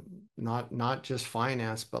not just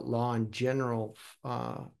finance, but law in general,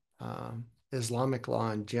 Islamic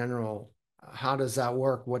law in general? How does that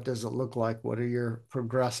work? What does it look like? What are your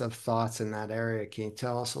progressive thoughts in that area? Can you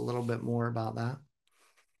tell us a little bit more about that?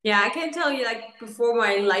 Yeah, I can tell you, like, before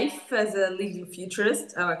my life as a legal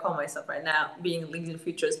futurist, I call myself right now being a legal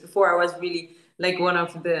futurist. Before, I was really like one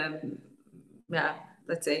of the, yeah,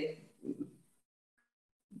 let's say,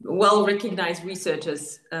 well-recognized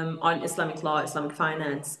researchers on Islamic law, Islamic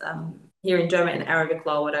finance, here in German and Arabic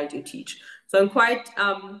law, what I do teach. So I'm quite,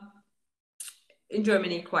 in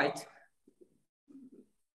Germany, quite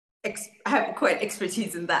I have quite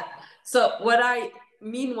expertise in that. So what I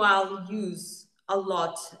meanwhile use a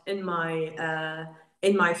lot in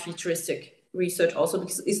my futuristic research, also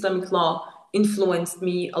because Islamic law influenced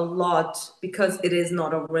me a lot because it is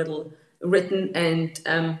not a written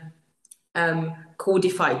and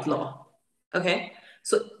codified law. Okay,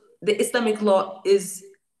 so the Islamic law is,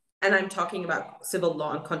 and I'm talking about civil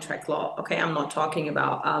law and contract law. Okay, I'm not talking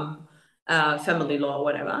about family law or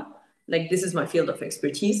whatever. Like, this is my field of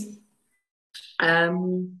expertise.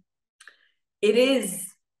 It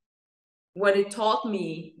is what it taught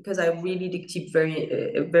me, because I really dig deep,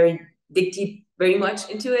 very much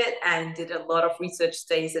into it, and did a lot of research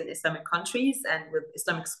stays in Islamic countries and with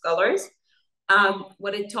Islamic scholars.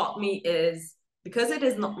 What it taught me is, because it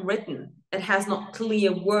is not written, it has not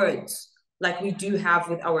clear words like we do have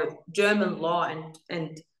with our German law,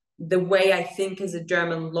 and the way I think as a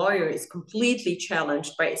German lawyer is completely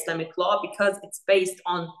challenged by Islamic law because it's based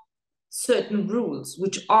on certain rules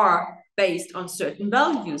which are based on certain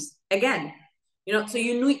values. Again, so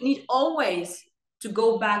you need always to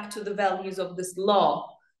go back to the values of this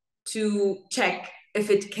law to check if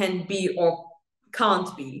it can be or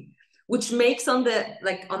can't be, which makes on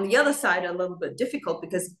the other side a little bit difficult,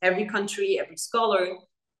 because every country, every scholar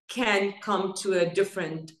can come to a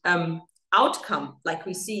different outcome. Like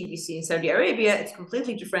we see in Saudi Arabia, it's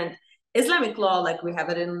completely different. Islamic law, like we have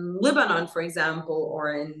it in Lebanon, for example,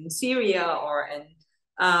 or in Syria, or in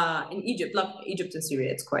Egypt. Like Egypt and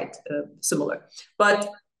Syria, it's quite similar. But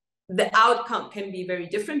the outcome can be very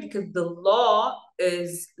different because the law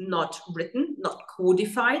is not written, not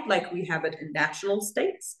codified like we have it in national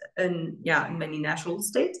states, and in many national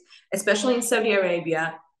states, especially in Saudi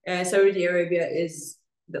Arabia. Saudi Arabia is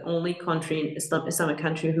the only country in Islamic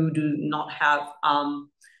country who do not have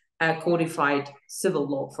a codified civil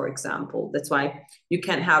law, for example. That's why you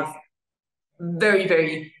can have very,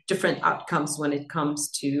 very different outcomes when it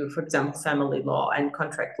comes to, for example, family law and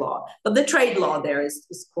contract law. But the trade law there is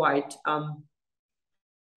quite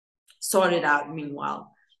sorted out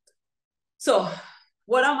meanwhile. So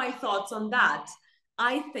what are my thoughts on that?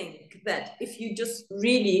 I think that if you just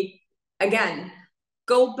really, again,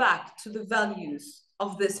 go back to the values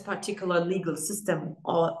of this particular legal system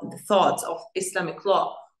or the thoughts of Islamic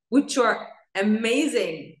law, which are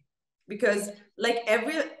amazing, because like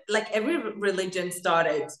every religion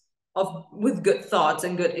started with good thoughts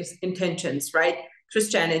and good intentions, right?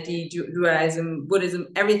 Christianity, Judaism, Buddhism,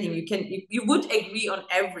 everything. You would agree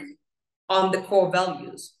on the core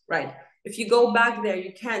values, right? If you go back there,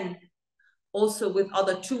 you can also, with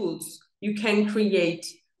other tools, you can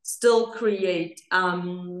still create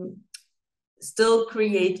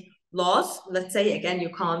laws. Let's say, again, you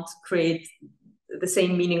can't create the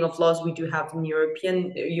same meaning of laws we do have in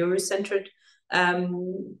Eurocentered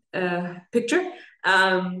picture.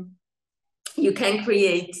 You can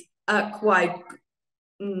create quite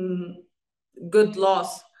good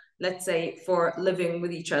laws, let's say, for living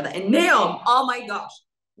with each other. And NEOM, oh my gosh,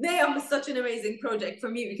 NEOM is such an amazing project for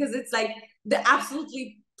me, because it's like the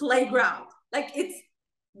absolutely playground. Like, it's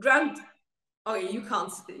ground. Oh, you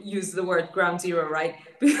can't use the word ground zero, right?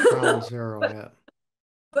 Ground zero, yeah.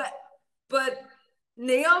 But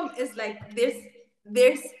NEOM is like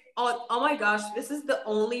there's oh my gosh, this is the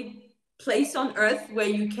only place on earth where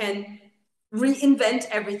you can reinvent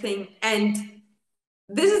everything, and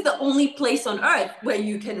this is the only place on earth where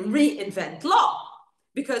you can reinvent law,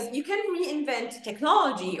 because you can reinvent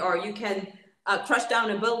technology, or you can crush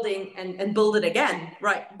down a building and build it again,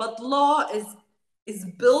 right? But law is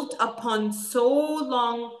built upon so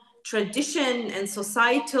long tradition and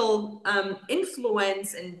societal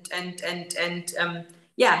influence and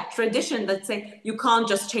tradition, that say you can't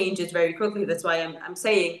just change it very quickly. That's why I'm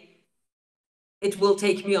saying it will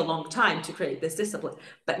take me a long time to create this discipline.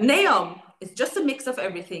 But NEOM is just a mix of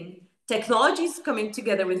everything. Technology is coming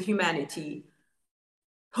together with humanity.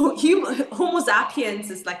 Homo sapiens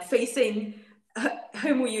is like facing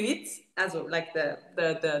Homo Yuits, as like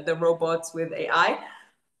the robots with AI.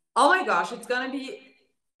 Oh my gosh, it's gonna be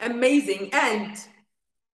amazing. And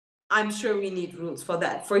I'm sure we need rules for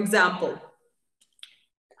that. For example,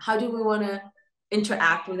 how do we want to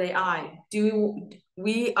interact with AI?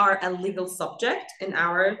 We are a legal subject in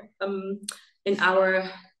our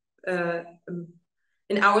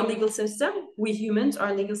legal system. We humans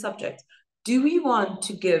are legal subjects. Do we want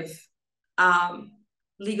to give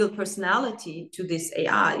legal personality to these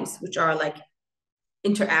AIs, which are like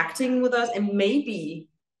interacting with us and maybe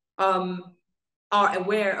are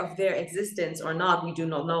aware of their existence or not? We do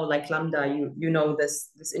not know. Like LaMDA, you know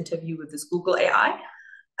this interview with this Google AI,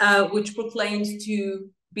 which proclaims to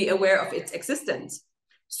be aware of its existence.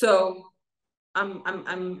 So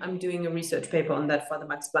I'm doing a research paper on that for the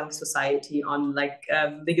Max Planck Society on like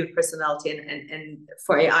legal personality and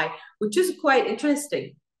for AI, which is quite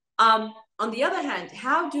interesting. On the other hand,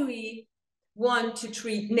 how do we want to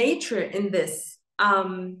treat nature in this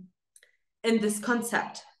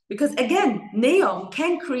concept? Because again, NEOM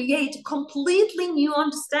can create a completely new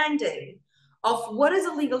understanding of what is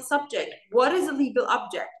a legal subject, what is a legal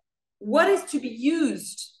object, what is to be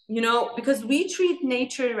used, because we treat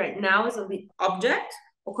nature right now as an object,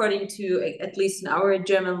 according to, at least in our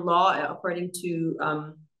German law, according to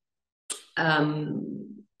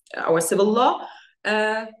our civil law,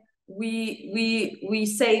 we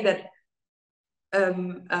say that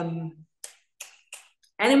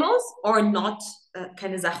animals are not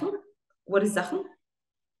keine Sachen. What is Sachen?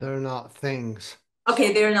 They're not things.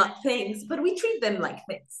 Okay, they're not things, but we treat them like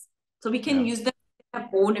things. So we can use them, have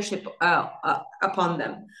ownership upon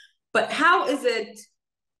them. But how is it,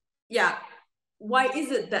 why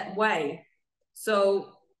is it that way?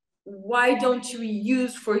 So why don't we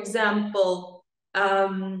use, for example,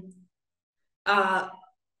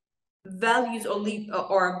 values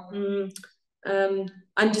or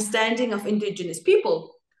understanding of indigenous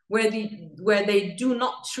people, where they do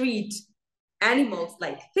not treat animals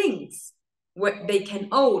like things where they can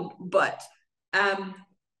own, but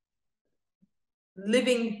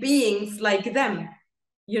living beings like them,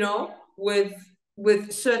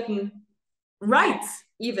 with certain rights,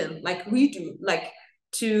 even like we do, like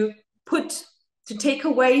to take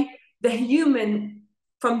away the human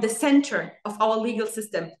from the center of our legal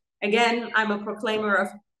system. Again, I'm a proclaimer of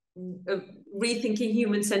rethinking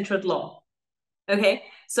human-centered law. Okay,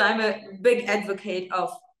 so I'm a big advocate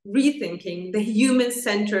of rethinking the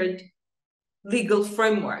human-centered legal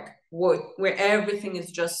framework, where everything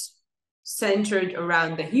is just centered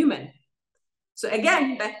around the human. So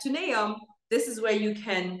again, back to NEOM, this is where you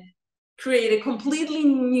can create a completely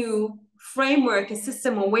new framework, a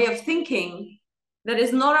system, a way of thinking that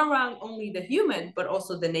is not around only the human, but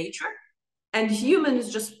also the nature. And human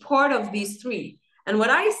is just part of these three. And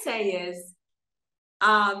what I say is,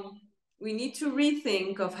 we need to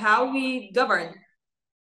rethink of how we govern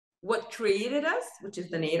what created us, which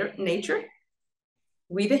is the nature,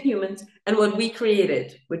 we the humans, and what we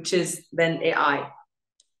created, which is then AI.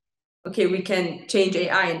 Okay, we can change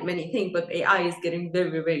AI in many things, but AI is getting very,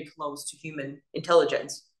 very close to human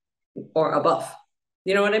intelligence or above.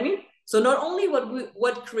 You know what I mean? So not only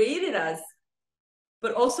what created us,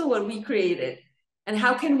 but also what we created, and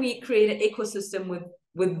how can we create an ecosystem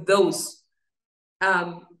with those,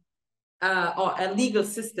 or a legal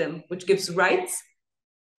system which gives rights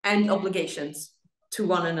and obligations to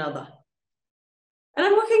one another. And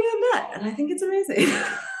I'm working on that, and I think it's amazing.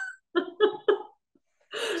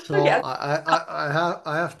 So okay.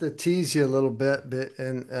 I have to tease you a little bit,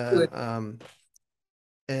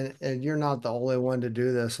 and you're not the only one to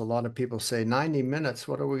do this. A lot of people say 90 minutes.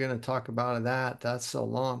 What are we going to talk about of that? That's so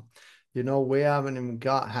long. We haven't even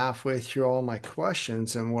got halfway through all my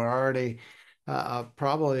questions, and we're already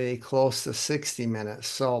probably close to 60 minutes.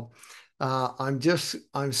 So I'm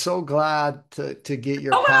so glad to get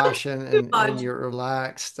your passion and you're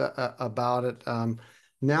relaxed about it.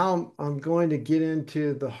 Now I'm going to get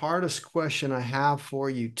into the hardest question I have for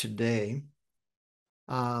you today.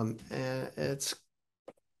 And it's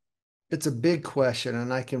a big question,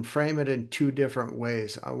 and I can frame it in two different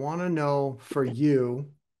ways. I want to know, for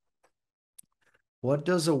you, what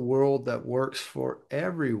does a world that works for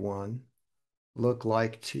everyone look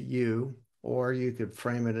like to you? Or you could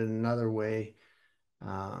frame it in another way.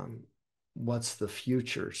 What's the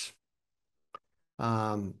futures?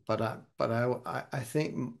 But I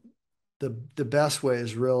think the best way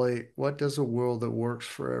is really, what does a world that works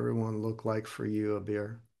for everyone look like for you,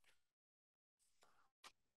 Abir?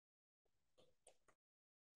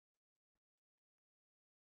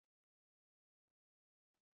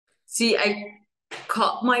 See, I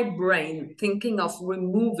caught my brain thinking of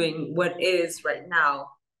removing what is right now,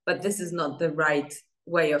 but this is not the right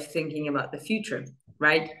way of thinking about the future,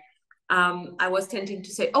 right? I was tending to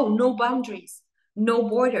say, oh, no boundaries, no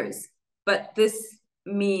borders, but this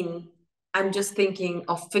means I'm just thinking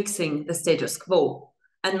of fixing the status quo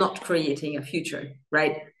and not creating a future,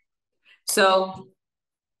 right? So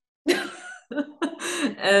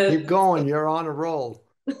keep going, you're on a roll.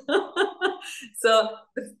 So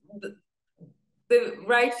the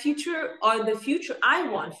right future, or the future I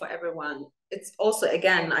want for everyone, it's also,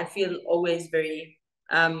 again, I feel always very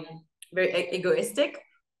very egoistic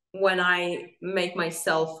when I make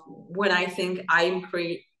myself, when I think I'm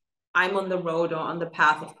on the road or on the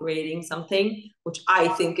path of creating something which I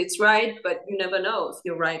think it's right, but you never know if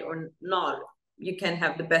you're right or not. you can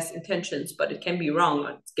have the best intentions, but it can be wrong,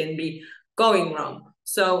 or it can be going wrong.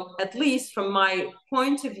 So at least from my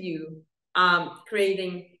point of view,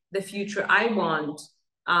 creating the future I want,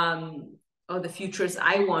 or the futures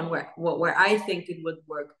I want, where I think it would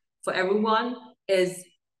work for everyone, is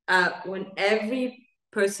when every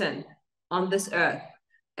person on this earth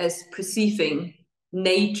is perceiving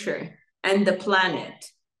nature and the planet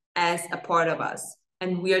as a part of us,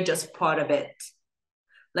 and we are just part of it.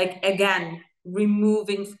 Like, again,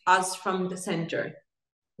 removing us from the center.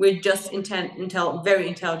 We're just very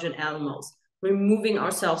intelligent animals, removing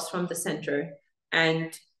ourselves from the center,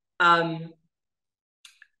 and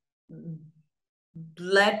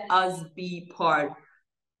let us be part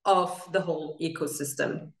of the whole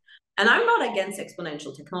ecosystem. And I'm not against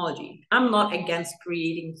exponential technology. I'm not against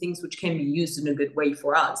creating things which can be used in a good way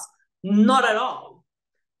for us. Not at all.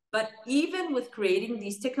 But even with creating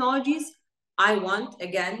these technologies, I want,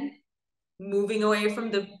 again, moving away from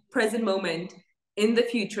the present moment in the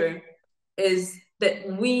future, is that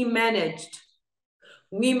we managed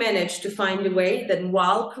to find a way that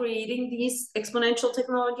while creating these exponential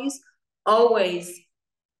technologies, always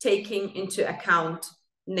taking into account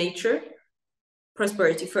nature,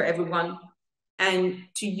 prosperity for everyone, and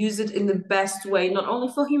to use it in the best way, not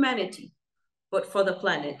only for humanity, but for the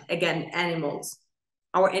planet, again, animals,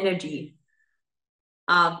 our energy.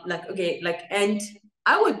 And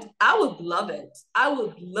I would love it. I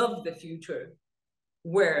would love the future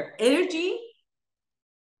where energy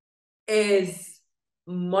is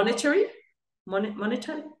monetary. How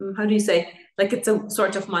do you say? Like, it's a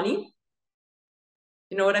sort of money.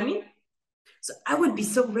 You know what I mean? So I would be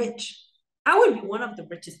so rich. I would be one of the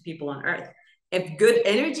richest people on earth. If good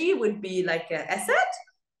energy would be like an asset,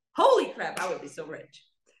 holy crap, I would be so rich.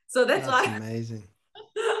 So that's why. Amazing.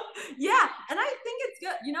 Yeah, and I think it's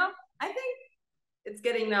good. You know, I think it's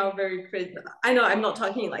getting now very crazy. I know I'm not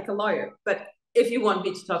talking like a lawyer, but if you want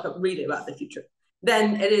me to talk really about the future,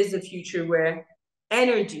 then it is a future where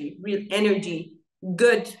energy, real energy,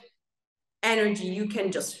 good energy, you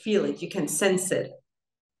can just feel it, you can sense it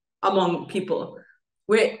among people,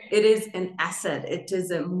 where it is an asset,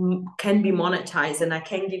 can be monetized, and I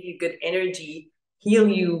can give you good energy, heal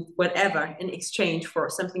you, whatever, in exchange for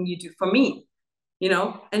something you do for me, you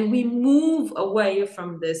know. And we move away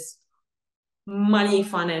from this money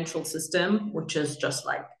financial system, which is just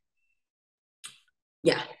like,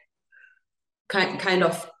 yeah, kind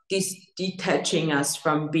of detaching us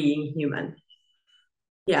from being human.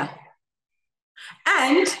 Yeah.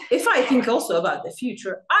 And if I think also about the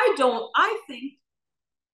future, I think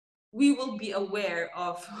we will be aware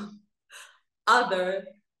of other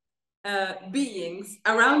beings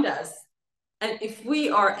around us. And if we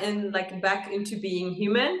are back into being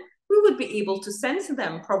human, we would be able to sense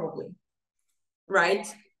them probably, right?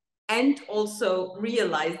 And also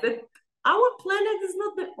realize that our planet is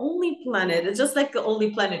not the only planet. It's just like the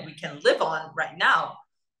only planet we can live on right now.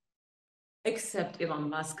 Except Elon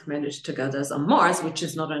Musk managed to get us on Mars, which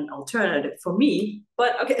is not an alternative for me.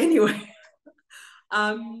 But okay, anyway.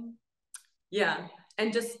 Yeah,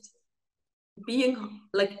 and just being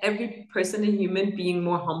like every person and human being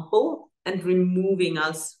more humble and removing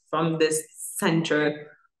us from this center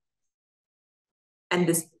and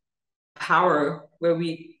this power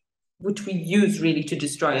which we use really to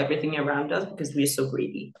destroy everything around us because we're so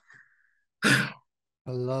greedy. I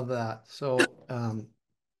love that. So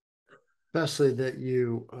especially that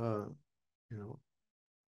you know,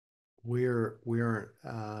 we're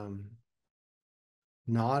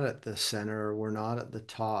not at the center, we're not at the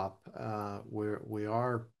top. We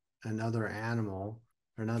are another animal,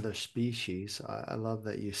 another species. I love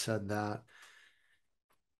that you said that.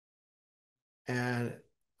 And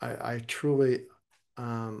I truly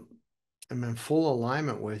am in full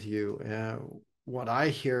alignment with you. What I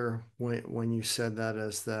hear when you said that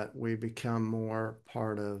is that we become more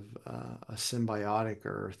part of a symbiotic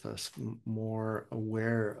Earth, more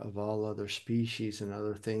aware of all other species and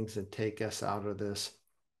other things, and take us out of this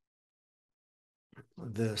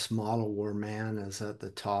model where man is at the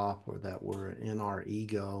top, or that we're in our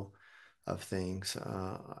ego of things.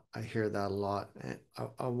 I hear that a lot. And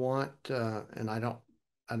I want, and I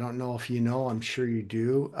don't know if you know, I'm sure you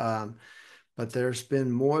do, but there's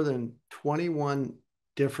been more than 21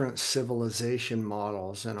 different civilization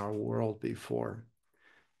models in our world before.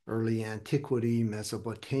 Early antiquity,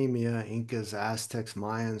 Mesopotamia, Incas, Aztecs,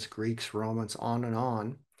 Mayans, Greeks, Romans, on and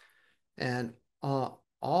on. And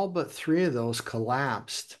all but 3 of those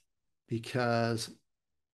collapsed because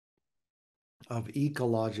of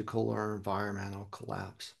ecological or environmental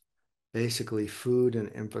collapse. Basically, food and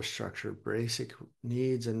infrastructure, basic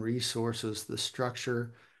needs and resources, the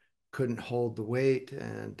structure couldn't hold the weight,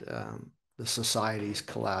 and the societies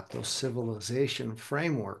collapsed. Those civilization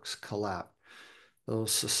frameworks collapsed.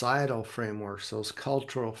 Those societal frameworks, those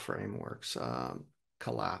cultural frameworks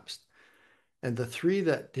collapsed. And the three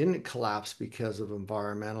that didn't collapse because of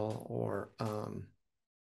environmental or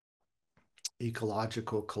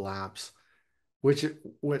ecological collapse, which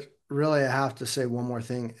really, I have to say one more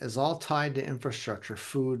thing, is all tied to infrastructure,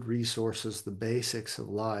 food, resources, the basics of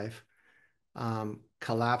life,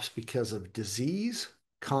 collapse because of disease,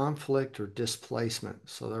 conflict, or displacement.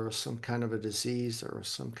 So there was some kind of a disease, there was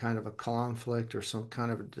some kind of a conflict, or some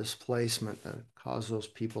kind of a displacement that caused those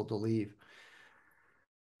people to leave.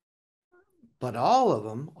 But all of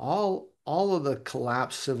them, all of the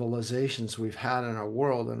collapsed civilizations we've had in our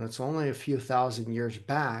world, and it's only a few thousand years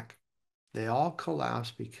back, they all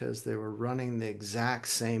collapsed because they were running the exact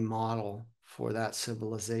same model for that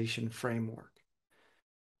civilization framework.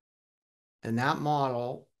 And that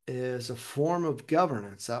model is a form of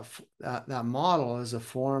governance. That model is a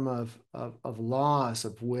form of laws,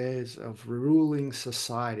 of ways of ruling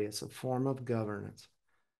society. It's a form of governance.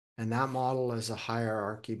 And that model is a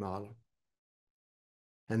hierarchy model.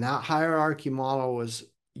 And that hierarchy model was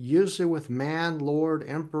usually with man, lord,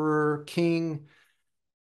 emperor, king,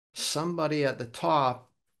 somebody at the top,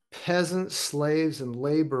 peasants, slaves, and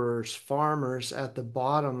laborers, farmers at the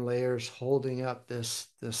bottom layers holding up this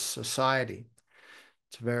society.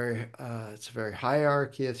 It's very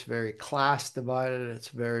hierarchy. It's very class divided. It's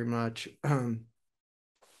very much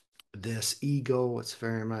this ego. It's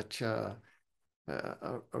very much a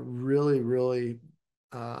really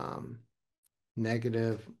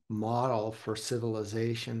negative model for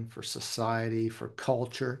civilization, for society, for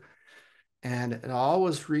culture. And it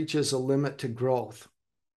always reaches a limit to growth.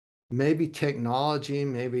 Maybe technology,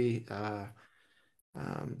 maybe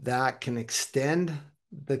that can extend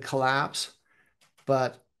the collapse.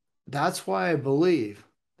 But that's why I believe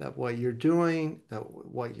that what you're doing, that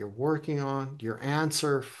what you're working on, your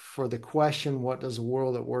answer for the question, what does a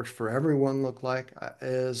world that works for everyone look like,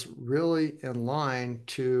 is really in line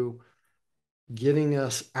to getting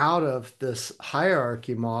us out of this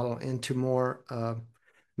hierarchy model into more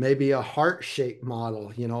maybe a heart-shaped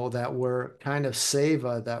model, you know, that we're kind of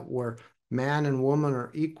seva, that we're man and woman are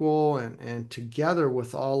equal and together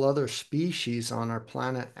with all other species on our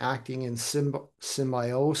planet acting in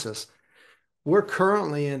symbiosis. We're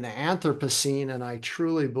currently in the Anthropocene, and I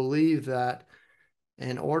truly believe that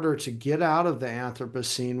in order to get out of the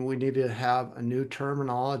Anthropocene, we need to have a new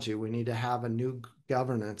terminology. We need to have a new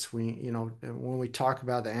governance. You know, when we talk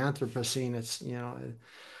about the Anthropocene, it's, you know,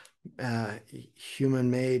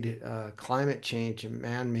 human-made climate change and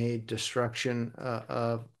man-made destruction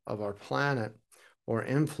of our planet or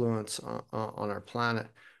influence on our planet.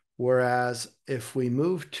 Whereas if we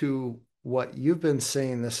move to what you've been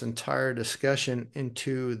saying this entire discussion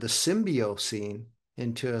into the symbiocene,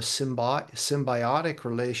 into a symbiotic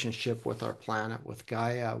relationship with our planet, with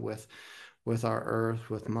Gaia, with our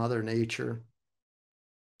Earth, with Mother Nature,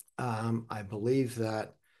 I believe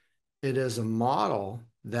that it is a model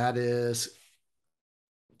that is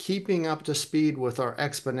keeping up to speed with our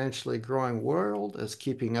exponentially growing world, is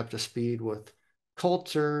keeping up to speed with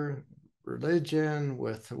culture, religion,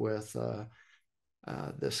 with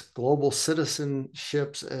this global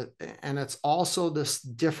citizenships, and it's also this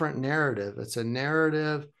different narrative. It's a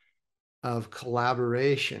narrative of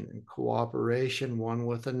collaboration and cooperation one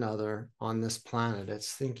with another on this planet.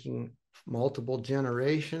 It's thinking multiple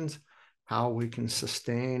generations, how we can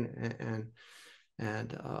sustain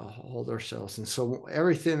and hold ourselves. And so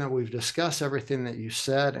everything that we've discussed, everything that you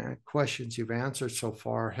said, and questions you've answered so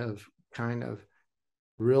far have kind of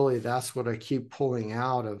really, that's what I keep pulling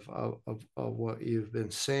out of what you've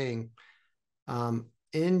been saying.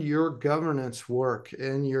 In your governance work,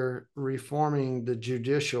 in your reforming the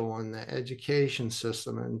judicial and the education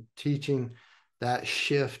system and teaching that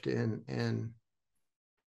shift in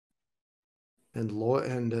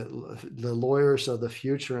the lawyers of the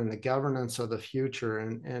future and the governance of the future,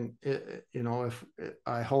 and it, you know, if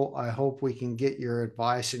I hope we can get your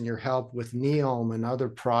advice and your help with NEOM and other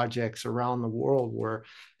projects around the world where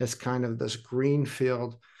it's kind of this green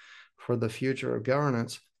field for the future of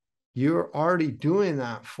governance. You're already doing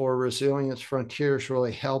that for Resilience Frontiers,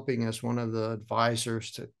 really helping as one of the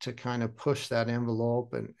advisors to kind of push that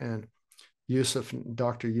envelope, and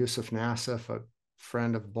Dr. Yusuf Nassif, a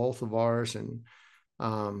friend of both of ours, and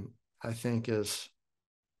I think is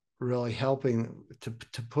really helping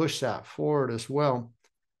to push that forward as well.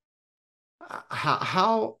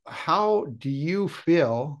 How do you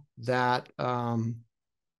feel that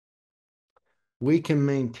we can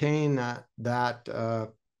maintain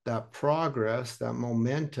that that progress, that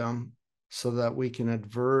momentum, so that we can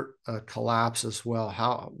avert a collapse as well?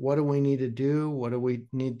 What do we need to do? What do we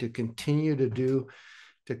need to continue to do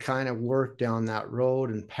to kind of work down that road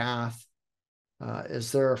and path?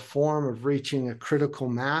 Is there a form of reaching a critical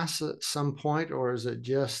mass at some point, or is it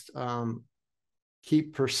just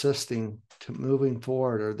keep persisting to moving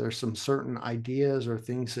forward? Are there some certain ideas or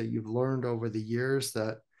things that you've learned over the years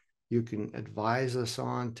that you can advise us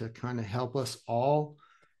on to kind of help us all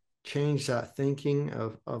change that thinking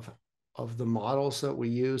of the models that we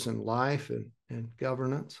use in life and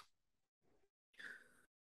governance?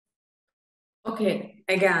 Okay,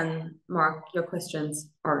 again, Mark, your questions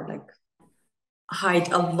are like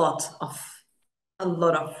hide a lot of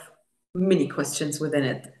mini questions within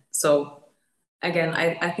it. So again,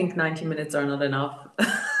 I think 90 minutes are not enough.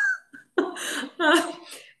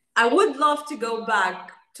 I would love to go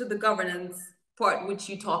back to the governance part, which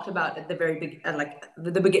you talked about at the very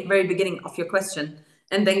very beginning of your question,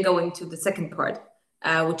 and then going to the second part,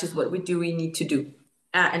 which is what we need to do,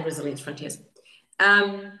 and resilience frontiers.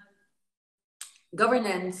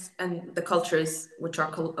 Governance and the cultures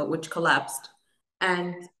which collapsed,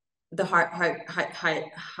 and the hierarchical,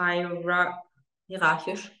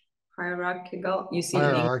 you see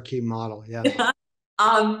hierarchy model, yeah.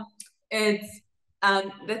 It's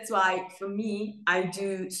that's why for me, I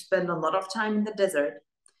do spend a lot of time in the desert.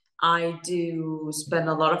 I do spend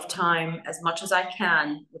a lot of time, as much as I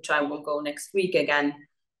can, which I will go next week again,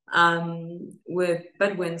 with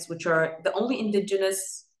Bedouins, which are the only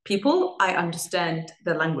indigenous people I understand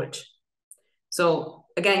the language. So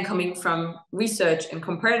again, coming from research and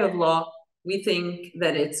comparative law, we think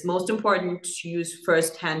that it's most important to use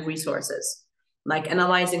first-hand resources. Like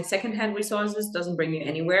analyzing second-hand resources doesn't bring you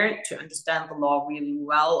anywhere to understand the law really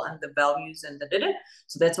well and the values and the data.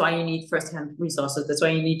 So that's why you need first-hand resources. That's why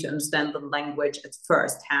you need to understand the language at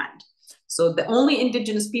first-hand. So the only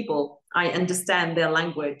indigenous people I understand their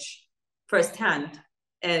language first-hand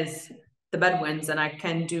is the Bedouins, and I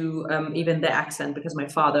can do even the accent because my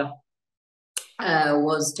father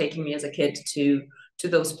was taking me as a kid to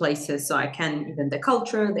those places, so I can even the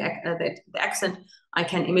culture, the accent, I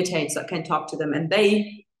can imitate, so I can talk to them. And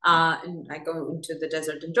they, and I go into the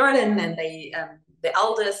desert in Jordan, and they, the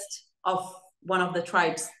eldest of one of the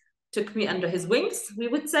tribes, took me under his wings, we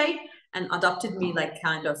would say, and adopted me like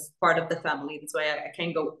kind of part of the family. That's why I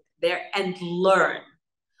can go there and learn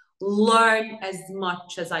as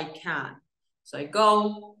much as I can. So I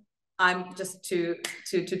go. I'm just to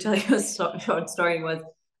tell you a short story was,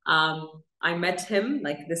 I met him,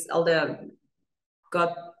 like this elder,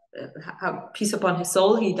 God, peace upon his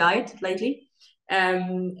soul. He died lately.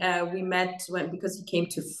 We met because he came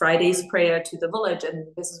to Friday's prayer to the village, and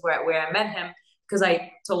this is where I met him, because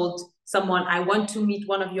I told someone, I want to meet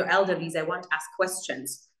one of your elderlies. I want to ask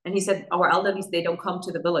questions. And he said, our elderlies, they don't come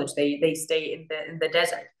to the village. They stay in the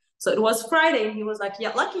desert. So it was Friday, and he was like,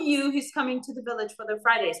 yeah, lucky you, he's coming to the village for the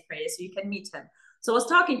Friday's prayer, so you can meet him. So I was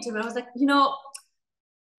talking to him, I was like,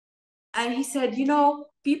 and he said,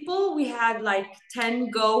 people, we had like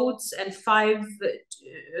 10 goats and 5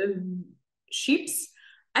 sheeps,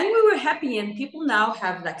 and we were happy, and people now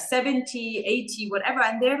have like 70, 80, whatever,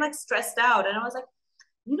 and they're like stressed out. And I was like,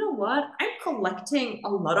 you know what? I'm collecting a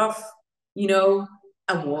lot of,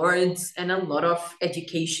 awards and a lot of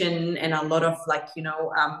education and a lot of like,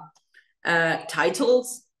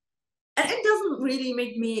 titles. And it doesn't really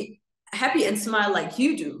make me happy and smile like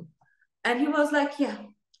you do. And he was like, yeah,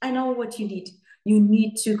 I know what you need. You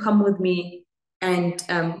need to come with me and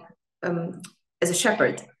as a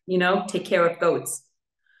shepherd, take care of goats.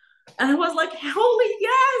 And I was like, holy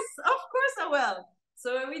yes, of course I will.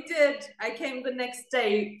 So we did. I came the next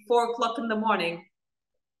day, 4:00 in the morning.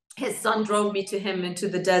 His son drove me to him into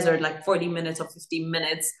the desert, like 40 minutes or 15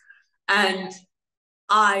 minutes. And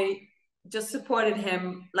I just supported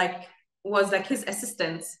him, like was like his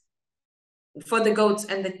assistance for the goats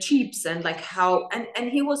and the sheeps, and like how,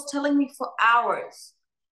 and he was telling me for hours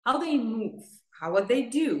how they move, how what they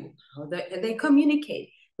do, how they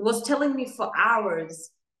communicate. He was telling me for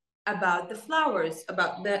hours about the flowers,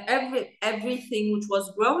 about the everything which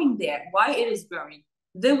was growing there, why it is growing,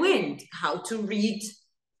 the wind, how to read,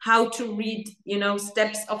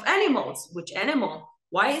 steps of animals, which animal,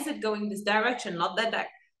 why is it going this direction, not that.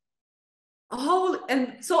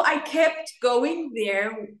 And so I kept going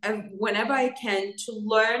there whenever I can to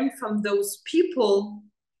learn from those people,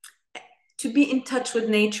 to be in touch with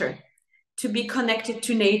nature, to be connected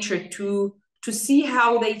to nature, to see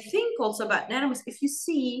how they think also about animals. If you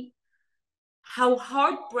see how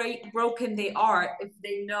heartbroken they are if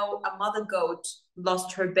they know a mother goat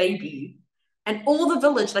lost her baby, And all the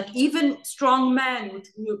village, like even strong men, which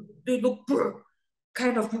they look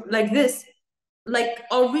kind of like this, like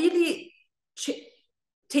are really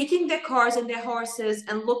taking their cars and their horses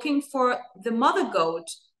and looking for the mother goat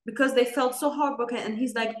because they felt so heartbroken. And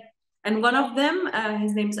he's like, and one of them,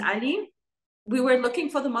 his name's Ali, we were looking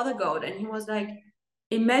for the mother goat, and he was like,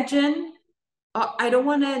 imagine, I don't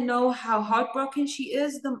want to know how heartbroken she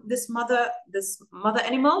is, this mother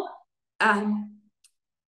animal. Um,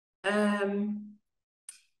 um,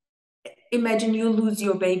 imagine you lose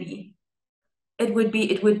your baby. It would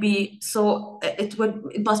be so,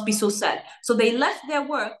 it must be so sad. So they left their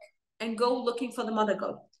work and go looking for the mother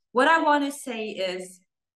goat. What I want to say is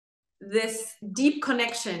this deep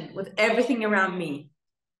connection with everything around me,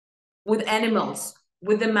 with animals,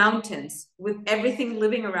 with the mountains, with everything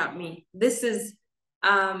living around me. This is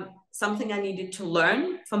something I needed to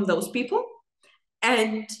learn from those people.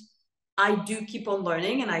 And I do keep on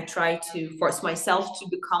learning, and I try to force myself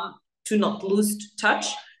to not lose touch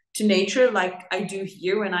to nature like I do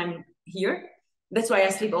here when I'm here. That's why I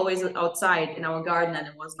sleep always outside in our garden, and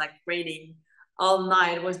it was like raining all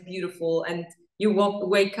night. It was beautiful. And you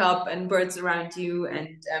wake up and birds around you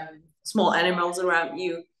and small animals around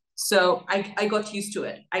you. So I got used to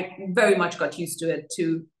it. I very much got used to it,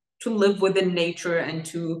 to live within nature and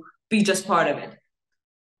to be just part of it.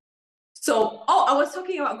 So, I was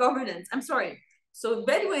talking about governance. I'm sorry. So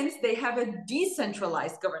Bedouins, they have a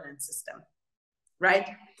decentralized governance system, right?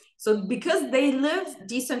 So because they live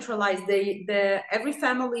decentralized, every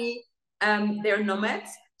family, they're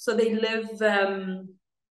nomads. So they live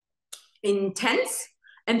in tents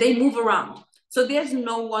and they move around. So there's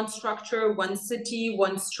no one structure, one city,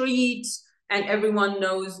 one street, and everyone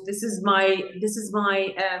knows this is my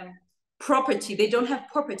property. They don't have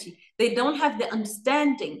property. They don't have the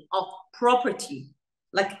understanding of property,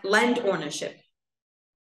 like land ownership.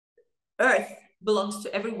 Earth belongs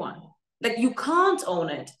to everyone. Like you can't own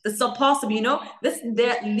it. It's not possible, you know? That's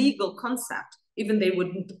their legal concept. Even they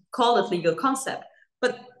wouldn't call it legal concept.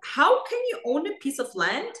 But how can you own a piece of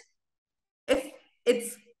land if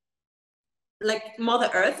it's like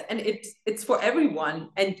Mother Earth and it's for everyone,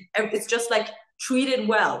 and it's just like treated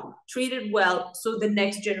well so the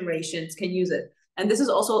next generations can use it. And this is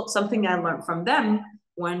also something I learned from them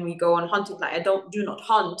when we go on hunting. Like I do not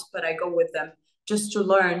hunt, but I go with them just to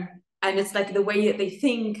learn. And it's like the way that they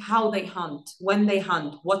think, how they hunt, when they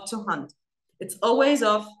hunt, what to hunt. It's always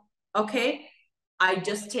of, okay, I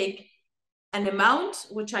just take an amount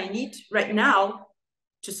which I need right now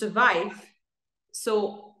to survive.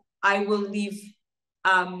 So I will leave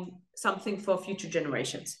something for future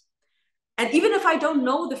generations. And even if I don't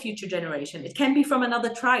know the future generation, it can be from another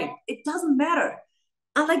tribe. It doesn't matter.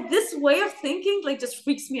 And like this way of thinking, like just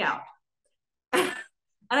freaks me out. And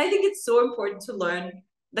I think it's so important to learn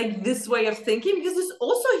like this way of thinking, because there's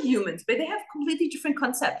also humans, but they have completely different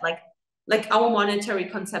concept, like our monetary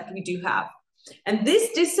concept we do have. And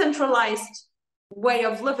this decentralized way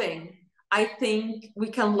of living, I think we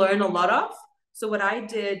can learn a lot of. So what I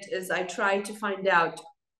did is I tried to find out,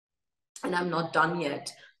 and I'm not done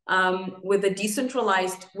yet, with a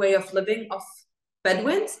decentralized way of living of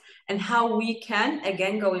Bedouins, and how we can,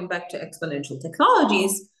 again, going back to exponential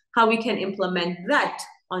technologies, how we can implement that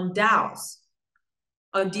on DAOs,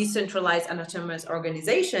 on decentralized autonomous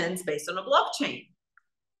organizations based on a blockchain.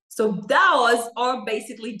 So DAOs are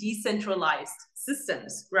basically decentralized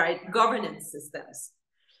systems, right? Governance systems.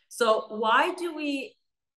 So why do we,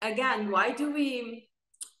 and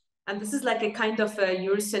this is like a kind of a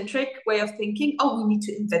Eurocentric way of thinking, we need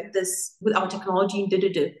to invent this with our technology,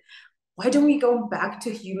 Why don't we go back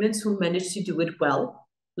to humans who managed to do it well,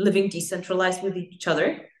 living decentralized with each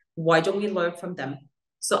other? Why don't we learn from them?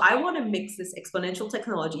 So I want to mix this exponential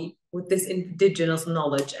technology with this indigenous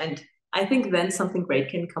knowledge, and I think then something great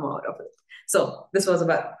can come out of it. So this was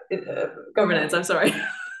about governance, I'm sorry.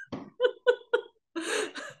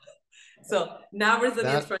 So now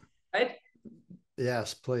resilience, right?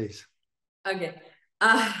 Yes, please. Okay.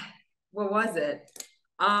 What was it?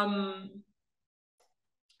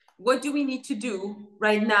 What do we need to do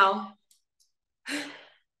right now?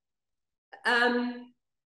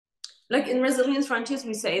 Like in Resilience Frontiers,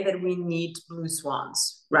 we say that we need blue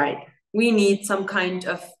swans, right? We need some kind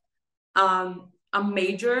of a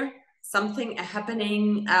major something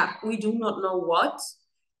happening. We do not know what,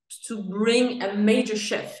 to bring a major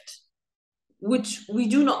shift, which we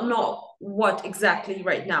do not know what exactly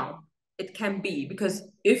right now it can be, because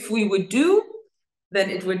if we would do, then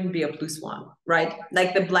it wouldn't be a blue swan, right?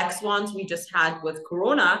 Like the black swans we just had with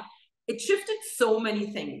Corona, it shifted so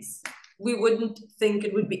many things we wouldn't think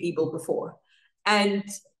it would be able before. And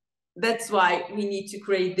That's why we need to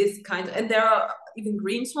create this kind of, and there are even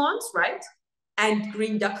green swans, right? And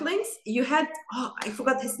green ducklings. You had, oh, I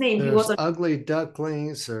forgot his name. He was There's a, ugly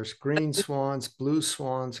ducklings, there's green swans, blue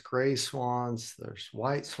swans, gray swans, there's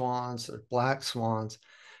white swans, there's black swans.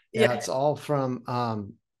 Yeah, yeah. it's all from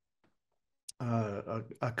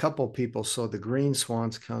a couple people. So the green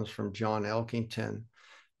swans comes from John Elkington.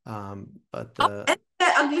 But Oh, and the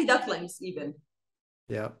ugly ducklings even.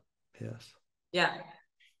 yeah, yes. Yeah.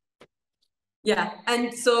 Yeah.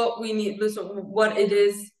 And so we need, so what it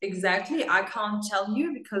is exactly, I can't tell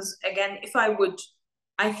you because again, if I would,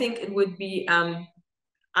 I think it would be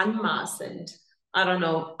unmasked. I don't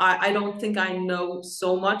know. I don't think I know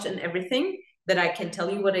so much and everything that I can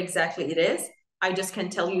tell you what exactly it is. I just can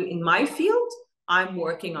tell you in my field, I'm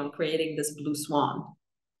working on creating this blue swan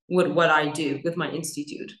with what I do with my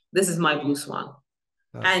institute. This is my blue swan.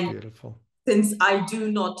 That's And beautiful. since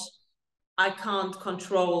I can't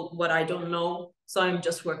control what I don't know, so I'm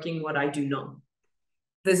just working what I do know.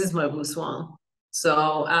 This is my blue swan.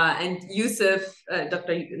 So, and Yusuf,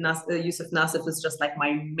 Yusuf Nassif is just like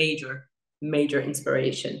my major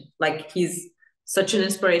inspiration. Like he's such an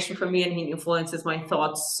inspiration for me and he influences my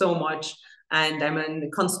thoughts so much. And I'm in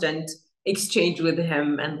constant exchange with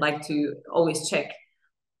him and like to always check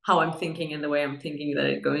how I'm thinking and the way I'm thinking that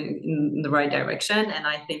it's going in the right direction. And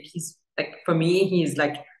I think he's like, for me, he's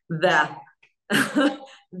like the,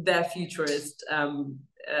 the futurist, even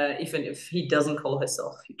if he doesn't call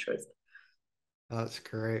himself futurist. That's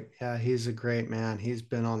great. Yeah, he's a great man. He's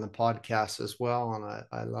been on the podcast as well. And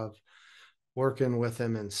I love working with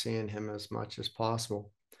him and seeing him as much as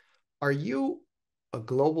possible. Are you a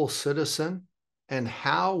global citizen? And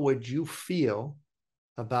how would you feel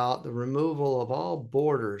about the removal of all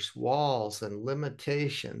borders, walls, and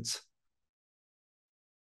limitations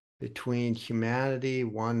between humanity,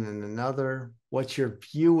 one and another? What's your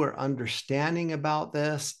view or understanding about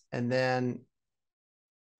this? And then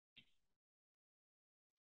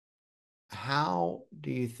how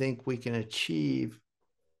do you think we can achieve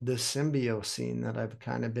the symbiosine that I've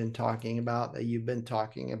kind of been talking about, that you've been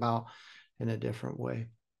talking about in a different way?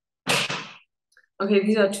 Okay,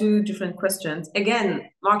 these are two different questions. Again,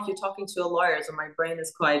 Mark, you're talking to a lawyer, so my brain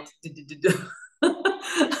is quite.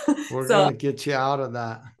 We're So, going to get you out of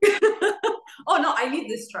that. oh no, I need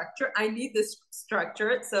this structure. I need this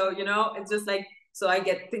structure. So, it's just like, so I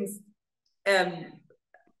get things um,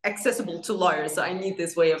 accessible to lawyers. So I need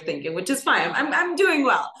this way of thinking, which is fine. I'm doing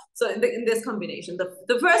well. So in this combination,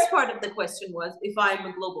 the first part of the question was if I'm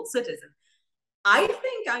a global citizen. I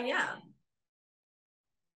think I am.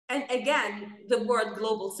 And again, the word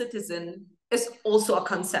global citizen is also a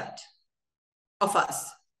concept of us.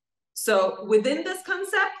 So within this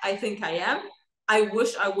concept, I think I am. I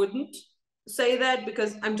wish I wouldn't say that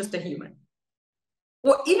because I'm just a human.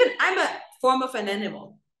 Or even I'm a form of an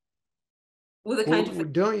animal with a kind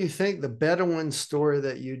of. Don't you think the Bedouin story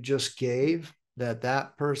that you just gave,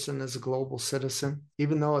 that person is a global citizen,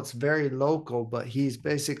 even though it's very local, but he's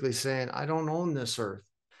basically saying, I don't own this earth.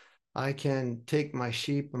 I can take my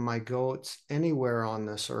sheep and my goats anywhere on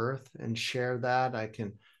this earth and share that. I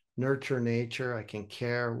can nurture nature. I can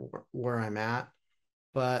care where I'm at,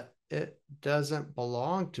 but it doesn't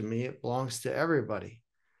belong to me. It belongs to everybody.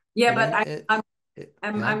 Yeah, And but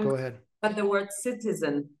then I'm go ahead. but the word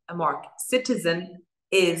citizen, Mark, citizen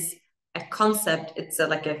is a concept. It's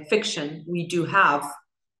like a fiction we do have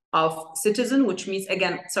of citizen, which means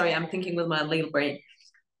again, sorry, I'm thinking with my little brain.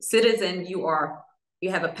 Citizen, you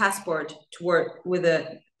have a passport to work with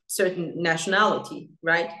a certain nationality,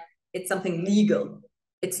 right? It's something legal.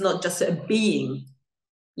 It's not just a being,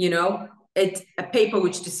 it's a paper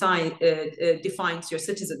which defines your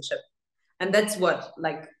citizenship. And that's what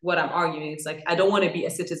I'm arguing. It's like I don't want to be a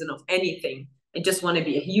citizen of anything. I just want to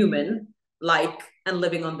be a human, and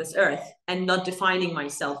living on this earth, and not defining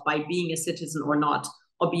myself by being a citizen or not,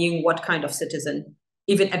 or being what kind of citizen,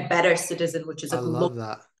 even a better citizen, which is I a global. love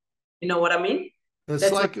that. You know what I mean? It's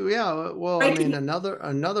That's like, what. yeah, well, I mean,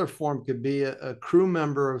 another form could be a crew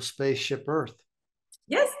member of Spaceship Earth.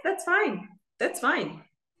 Yes, that's fine. That's fine.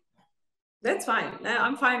 That's fine.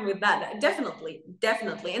 I'm fine with that. Definitely,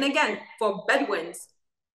 definitely. And again, for Bedouins,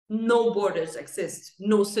 no borders exist,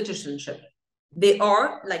 no citizenship. They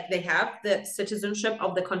have the citizenship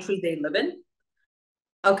of the country they live in.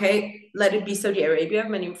 Okay, let it be Saudi Arabia.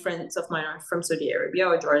 Many friends of mine are from Saudi Arabia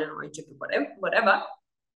or Jordan or Egypt or whatever.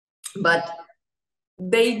 But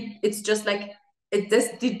it's just like this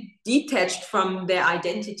detached from their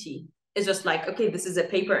identity. It's just like, okay, this is a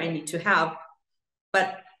paper I need to have,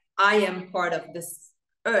 but I am part of this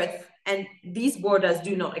earth and these borders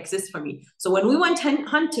do not exist for me. So when we went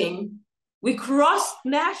hunting, We crossed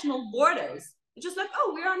national borders. It's just like,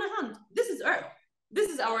 oh, we're on a hunt. This is Earth. This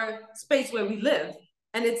is our space where we live.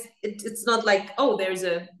 And it's not like, oh, there's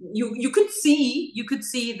a you could see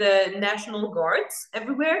the National Guards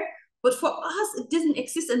everywhere, but for us it didn't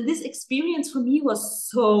exist. And this experience for me was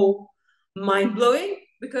so mind-blowing,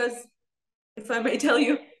 because if I may tell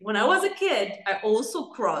you, when I was a kid, I also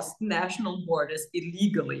crossed national borders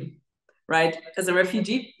illegally, right? As a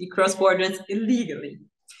refugee, you cross borders illegally.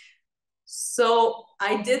 So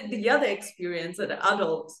I did the other experience as an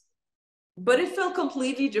adult, but it felt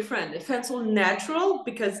completely different. It felt so natural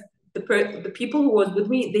because the people who was with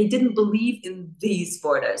me, they didn't believe in these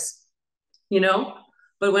borders, you know?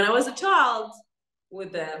 But when I was a child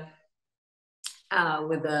with the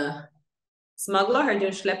smuggler or the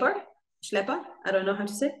schlepper, I don't know how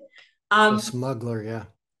to say. The smuggler, yeah.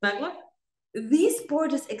 Smuggler. These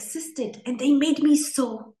borders existed and they made me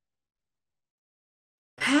so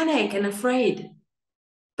panic and afraid.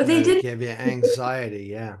 But they didn't give you anxiety,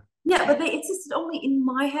 yeah. Yeah, but they existed only in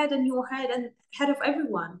my head and your head and head of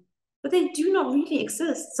everyone. But they do not really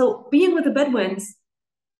exist. So being with the Bedouins,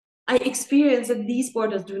 I experienced that these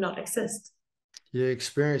borders do not exist. You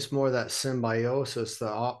experience more of that symbiosis,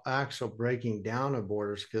 the actual breaking down of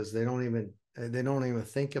borders, because they don't even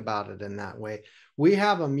think about it in that way. We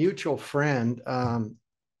have a mutual friend,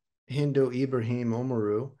 Hindu Ibrahim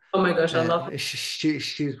Omaru. Oh my gosh, I love her.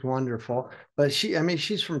 She's wonderful, but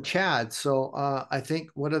she's from Chad, so I think,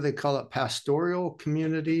 what do they call it, pastoral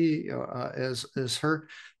community is her.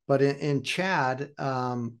 But in Chad,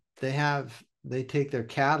 they take their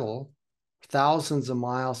cattle thousands of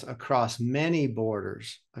miles across many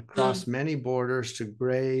borders to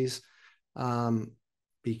graze,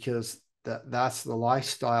 because that's the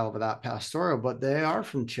lifestyle of that pastoral. But they are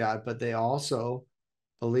from Chad, but they also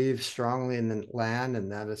believe strongly in the land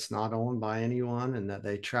and that it's not owned by anyone, and that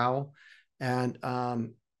they travel. And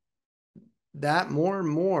that more and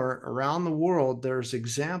more around the world, there's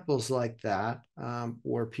examples like that,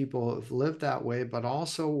 where people have lived that way, but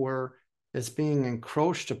also where it's being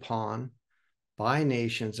encroached upon by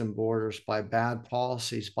nations and borders, by bad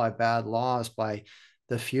policies, by bad laws, by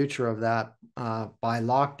the future of that, by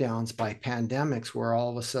lockdowns, by pandemics, where all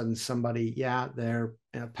of a sudden somebody, they're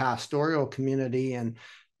in a pastoral community and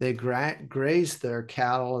they graze their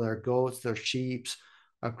cattle, their goats, their sheep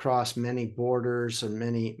across many borders and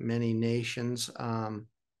many nations. And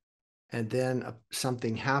then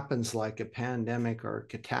something happens like a pandemic or a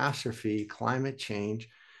catastrophe, climate change,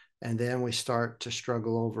 and then we start to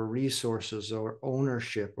struggle over resources or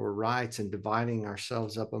ownership or rights, and dividing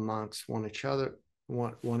ourselves up amongst one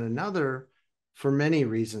another for many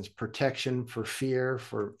reasons: protection, for fear,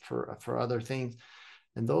 for other things.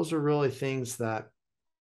 And those are really things that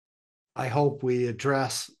I hope we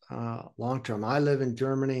address long term. I live in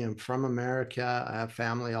Germany. I'm from America. I have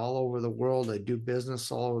family all over the world. I do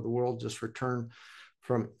business all over the world. Just returned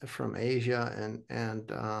from Asia, and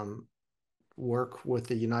work with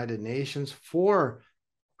the United Nations for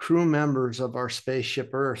crew members of our spaceship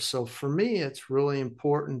Earth. So for me, it's really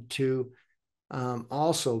important to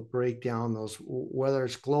also break down those, whether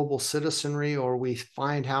it's global citizenry or we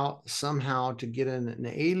find out somehow to get an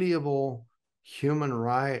inalienable human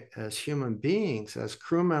right as human beings, as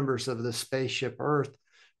crew members of the spaceship Earth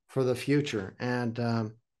for the future. And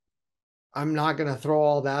I'm not going to throw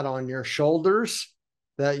all that on your shoulders,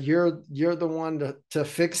 that you're the one to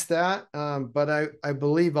fix that. But I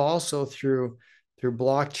believe also through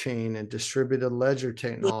blockchain and distributed ledger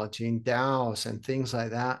technology and DAOs and things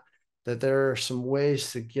like that, that there are some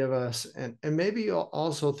ways to give us, and maybe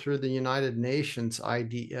also through the United Nations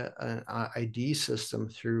ID system,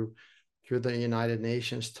 through the United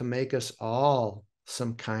Nations, to make us all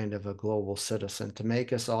some kind of a global citizen, to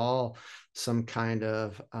make us all some kind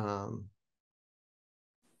of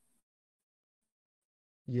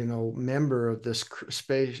member of this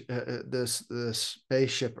space, this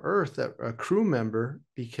spaceship Earth, a crew member,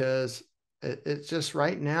 because it's just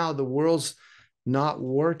right now the world's not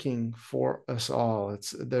working for us all.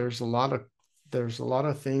 There's a lot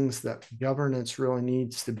of things that governance really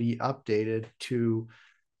needs to be updated to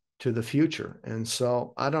the future. And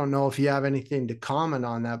so I don't know if you have anything to comment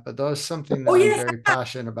on that, but that's something that I'm very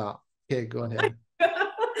passionate about. Okay, go ahead.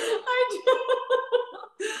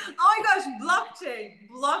 Oh my gosh,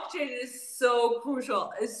 blockchain is so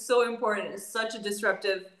crucial. It's so important. It's such a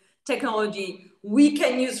disruptive technology we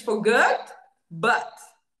can use for good, but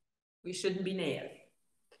we shouldn't be naive,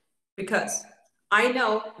 because I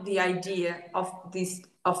know the idea of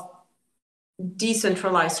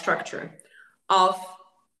decentralized structure, of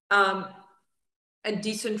a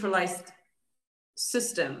decentralized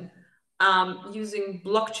system, using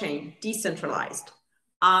blockchain, decentralized.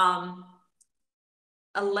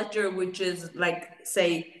 A ledger which is like,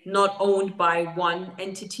 say, not owned by one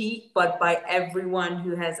entity, but by everyone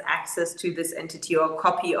who has access to this entity or a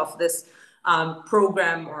copy of this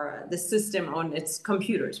program or the system on its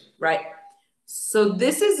computers, right? So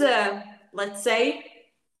this is let's say,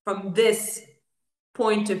 from this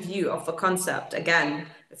point of view of a concept, again,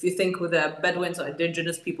 if you think with a Bedouins or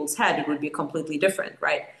indigenous people's head, it would be completely different,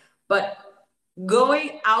 right? But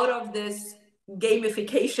going out of this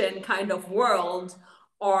gamification kind of world,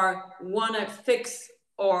 or want to fix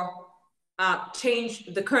or change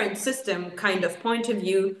the current system kind of point of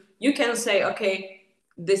view, you can say, okay,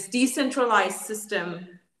 this decentralized system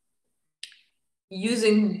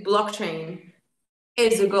using blockchain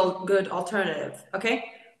is a good alternative, okay?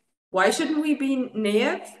 Why shouldn't we be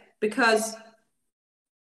naive? Because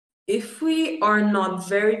if we are not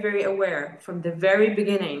very, very aware from the very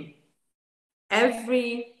beginning,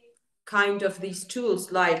 every kind of these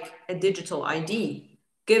tools, like a digital ID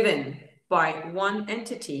given by one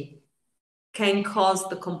entity, can cause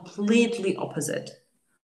the completely opposite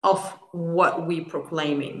of what we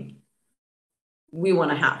proclaiming we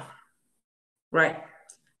want to have, right?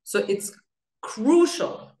 So it's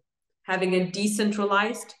crucial having a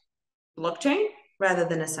decentralized blockchain rather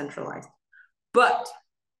than a centralized. But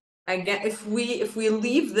again, if we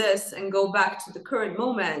leave this and go back to the current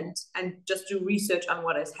moment and just do research on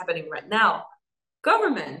what is happening right now,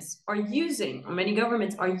 governments are using, or many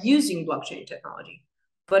governments are using blockchain technology,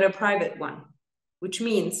 but a private one, which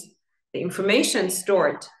means the information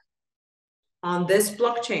stored on this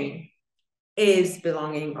blockchain is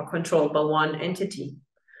belonging or controlled by one entity,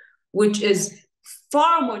 which is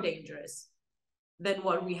far more dangerous than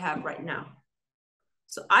what we have right now.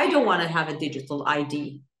 So I don't want to have a digital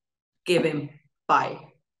ID given by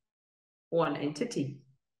one entity.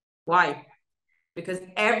 Why? Because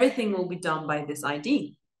everything will be done by this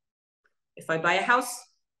ID. If I buy a house,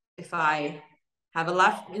 if I have a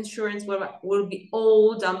life insurance, will be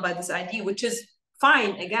all done by this ID, which is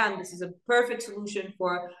fine. Again, this is a perfect solution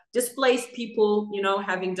for displaced people, you know,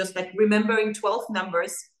 having just like remembering 12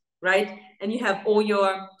 numbers, right? And you have all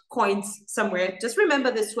your coins somewhere. Just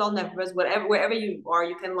remember this 12 numbers, wherever you are,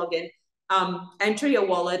 you can log in, enter your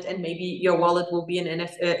wallet, and maybe your wallet will be in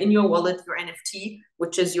your wallet, your NFT,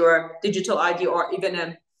 which is your digital ID, or even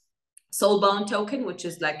a soulbound token, which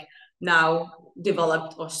is like now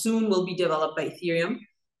developed or soon will be developed by Ethereum.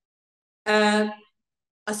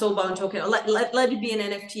 A soulbound token, let it be an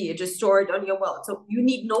NFT, you just store it on your wallet. So you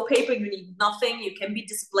need no paper, you need nothing, you can be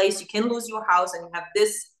displaced, you can lose your house, and you have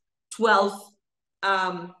this 12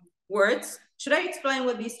 words. Should I explain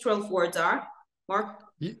what these 12 words are, Marc?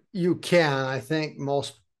 You can. I think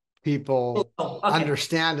most people okay.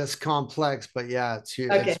 understand it's complex, but yeah, it's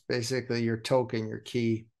basically your token, your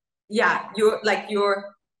key. Yeah,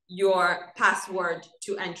 your password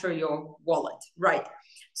to enter your wallet, right?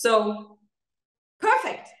 So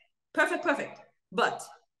perfect. But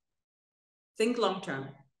think long term.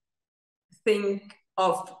 Think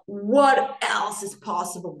of what else is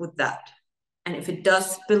possible with that. And if it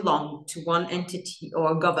does belong to one entity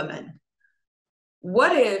or a government,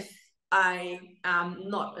 what if I am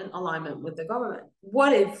not in alignment with the government?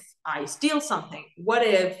 What if I steal something? What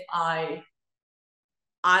if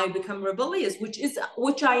I become rebellious,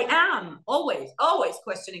 which I am always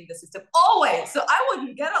questioning the system, always. So I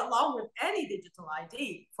wouldn't get along with any digital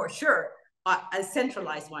ID for sure, a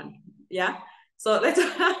centralized one. Yeah. So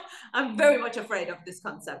I'm very much afraid of this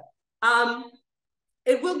concept. I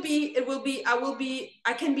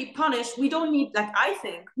can be punished. We don't need, like, I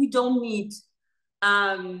think we don't need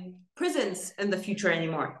prisons in the future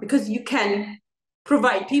anymore, because you can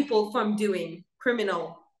provide people from doing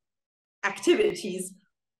criminal activities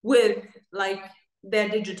with like their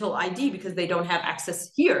digital ID, because they don't have access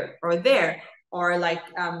here or there, or like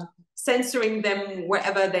censoring them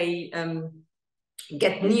wherever they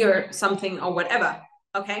get near something or whatever.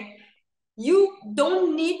 Okay, you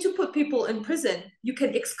don't need to put people in prison. You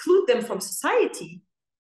can exclude them from society,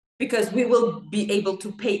 because we will be able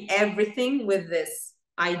to pay everything with this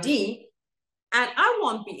ID. And I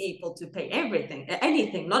won't be able to pay anything,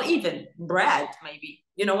 not even bread, maybe.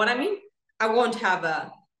 You know what I mean? I won't have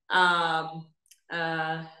a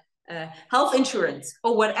health insurance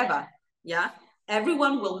or whatever. Yeah,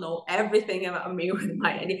 everyone will know everything about me with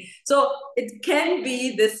my ID. So it can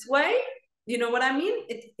be this way. You know what I mean?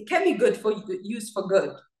 It can be good for use for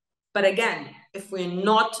good. But again, if we're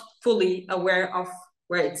not fully aware of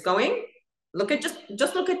where it's going,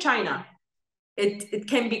 just look at China. It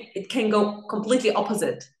can go completely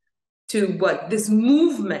opposite to what this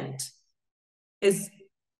movement is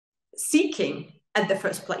seeking at the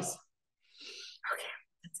first place. Okay,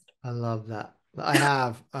 that's it. I love that. I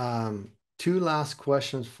have two last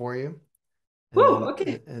questions for you. And Whoa, then,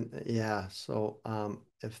 okay. yeah, so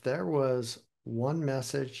if there was one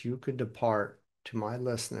message you could depart to my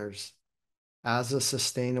listeners as a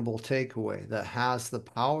sustainable takeaway that has the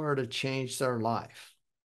power to change their life,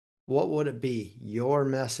 what would it be? Your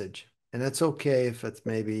message. And it's okay if it's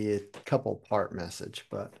maybe a couple part message,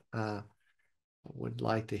 but I would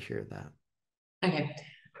like to hear that. Okay.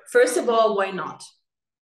 First of all, why not?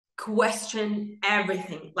 Question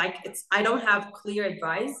everything. Like I don't have clear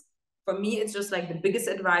advice. For me, it's just like the biggest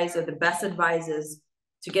advice or the best advice is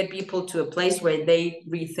to get people to a place where they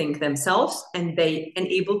rethink themselves and they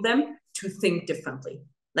enable them to think differently,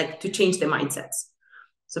 like to change their mindsets.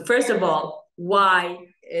 So first of all, why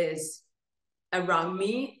is around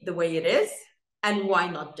me the way it is and why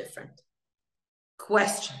not different?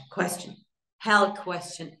 Question. Hell,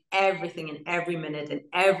 question everything in every minute and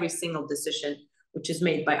every single decision which is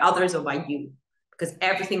made by others or by you, because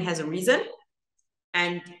everything has a reason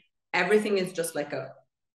and everything is just like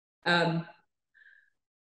an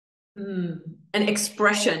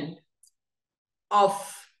expression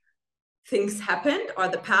of things happened or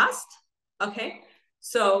the past. Okay,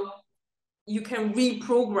 so you can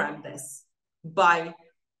reprogram this by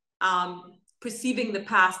perceiving the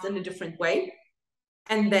past in a different way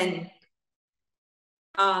and then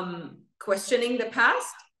questioning the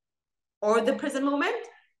past or the present moment,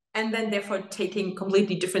 and then therefore taking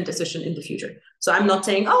completely different decision in the future. So I'm not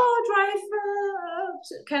saying, oh,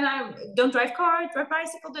 don't drive car, drive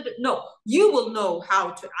bicycle. No, you will know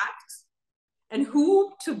how to act and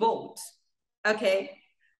who to vote, okay,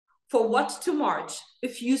 for what to march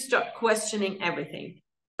if you start questioning everything.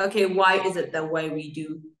 Okay, why is it the way we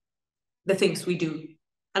do the things we do?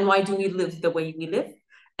 And why do we live the way we live?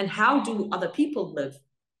 And how do other people live?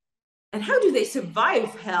 And how do they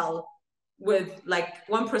survive hell with like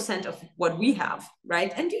 1% of what we have,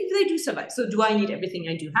 right? And they do survive. So do I need everything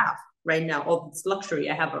I do have right now, all this luxury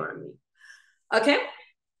I have around me? Okay.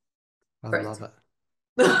 I First. love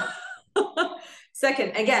it.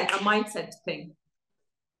 Second, again, a mindset thing.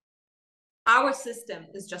 Our system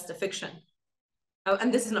is just a fiction. Oh,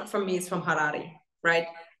 and this is not from me, it's from Harari, right?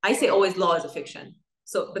 I say always law is a fiction.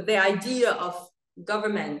 So, but the idea of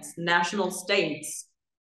governments, national states,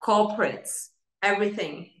 corporates,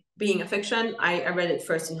 everything being a fiction, I read it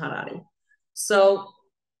first in Harari. So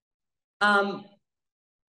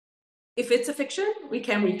if it's a fiction, we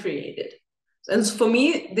can recreate it. And for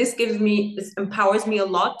me, this empowers me a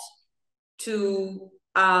lot to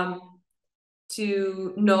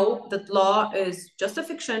know that law is just a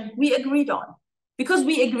fiction we agreed on. Because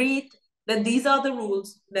we agreed that these are the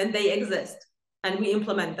rules, then they exist, and we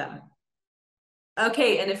implement them.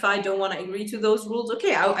 Okay, and if I don't want to agree to those rules,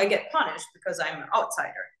 okay, I get punished because I'm an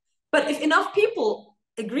outsider. But if enough people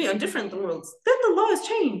agree on different rules, then the law is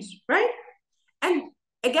changed, right? And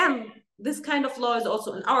again, this kind of law is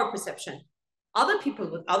also in our perception. Other people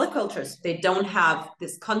with other cultures, they don't have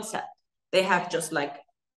this concept. They have just like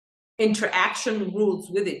interaction rules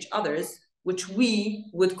with each others, which we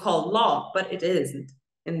would call law, but it isn't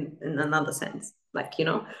in another sense. Like, you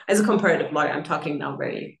know, as a comparative lawyer, I'm talking now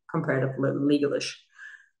very comparative legalish.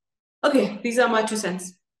 Okay, these are my 2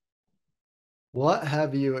 cents. What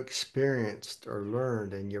have you experienced or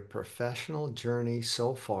learned in your professional journey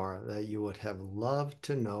so far that you would have loved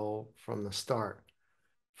to know from the start?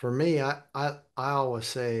 For me, I always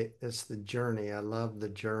say it's the journey. I love the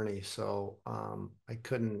journey. So I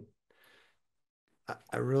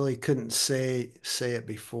really couldn't say it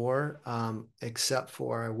before, except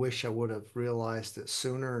for I wish I would have realized it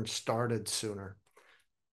sooner and started sooner.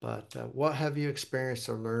 But what have you experienced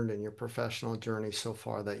or learned in your professional journey so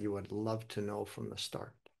far that you would love to know from the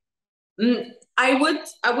start? I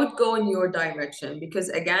would go in your direction because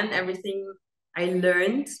again, everything I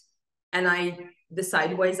learned and the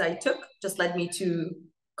sideways I took just led me to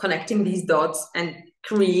connecting these dots and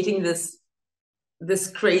creating this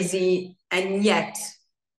crazy and yet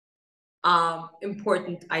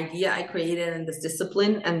important idea I created in this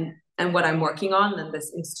discipline and what I'm working on in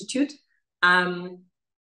this institute.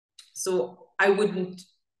 So I wouldn't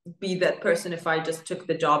be that person if I just took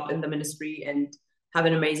the job in the ministry and have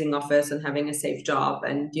an amazing office and having a safe job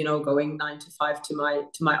and, you know, going 9 to 5 to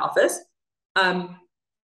my office. I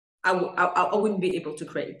wouldn't be able to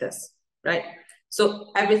create this, right?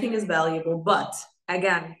 So everything is valuable, but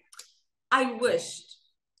again, I wished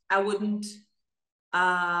I wouldn't.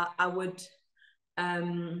 I would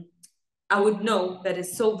know that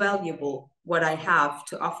it's so valuable what I have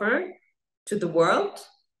to offer to the world,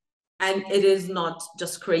 and it is not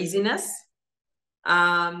just craziness.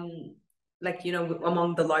 Like, you know,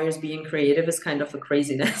 among the lawyers, being creative is kind of a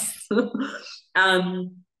craziness.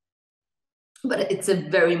 um, but it's a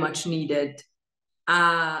very much needed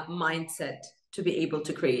mindset to be able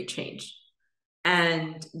to create change.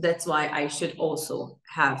 And that's why I should also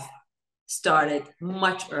have started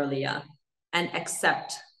much earlier and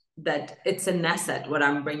accept that it's an asset what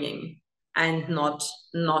I'm bringing, and not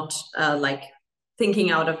like thinking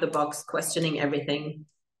out of the box, questioning everything.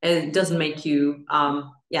 It doesn't make you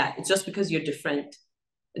yeah, it's just because you're different,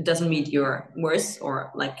 it doesn't mean you're worse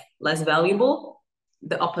or like less valuable.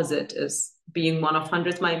 The opposite is being one of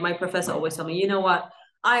hundreds. My professor always told me, you know what,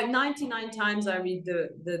 I 99 times I read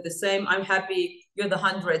the same. I'm happy you're the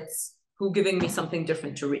hundreds who giving me something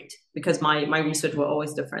different to read, because my research were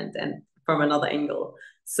always different and from another angle.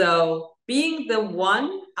 So being the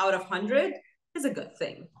one out of 100 is a good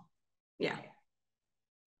thing. Yeah.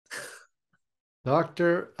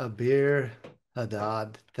 Dr. Abir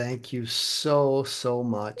Haddad, thank you so, so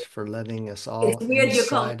much for letting us It's all weird you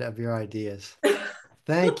come. inside of your ideas.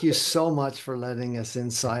 Thank you so much for letting us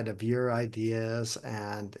inside of your ideas,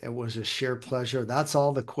 and it was a sheer pleasure. That's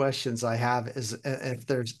all the questions I have. Is if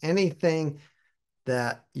there's anything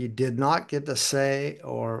that you did not get to say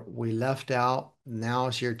or we left out,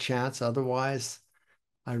 now's your chance. Otherwise,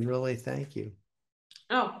 I really thank you.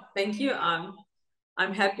 Oh, thank you.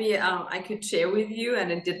 I'm happy I could share with you,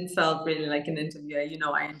 and it didn't felt really like an interview. You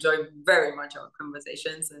know, I enjoy very much our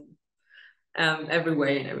conversations, and every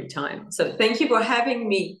way and every time. So thank you for having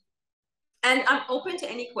me. And I'm open to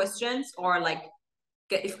any questions, or like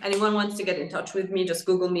if anyone wants to get in touch with me, just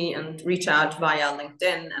Google me and reach out via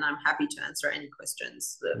LinkedIn, and I'm happy to answer any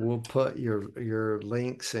questions. We'll put your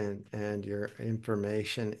links and your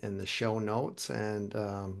information in the show notes, and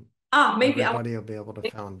Maybe everybody will be able to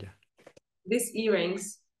find you. These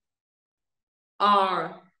earrings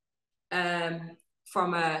are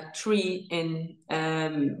from a tree in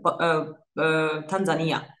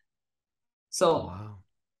Tanzania. So wow.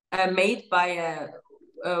 Made by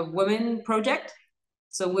a women project.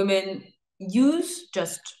 So women use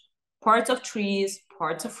just parts of trees,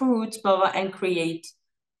 parts of fruits, blah, blah, and create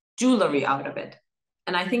jewelry out of it.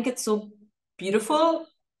 And I think it's so beautiful.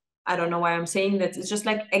 I don't know why I'm saying that. It's just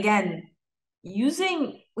like, again,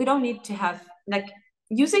 we don't need to have, like,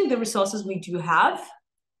 using the resources we do have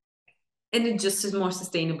in a just a more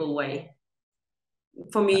sustainable way.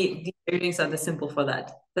 For me, the earrings are the simple for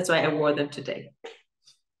that. That's why I wore them today.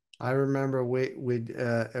 I remember we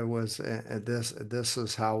it was this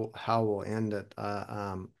is how we'll end it.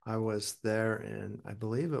 I was there in, I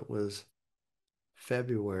believe it was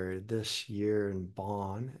February this year in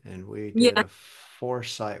Bonn, and we did Yeah. a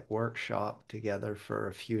foresight workshop together for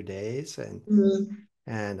a few days,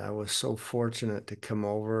 and I was so fortunate to come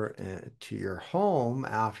over to your home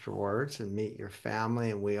afterwards and meet your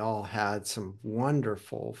family, and we all had some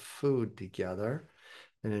wonderful food together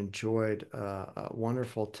and enjoyed a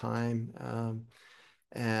wonderful time.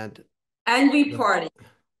 And We party.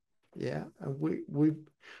 yeah,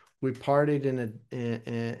 we partied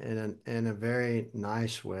in a very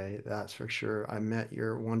nice way, that's for sure. I met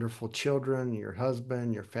your wonderful children, your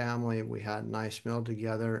husband, your family. We had a nice meal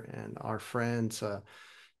together, and our friends,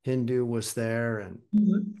 Hindu was there,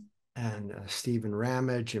 and Stephen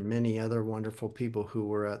Ramage and many other wonderful people who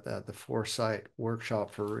were at the Foresight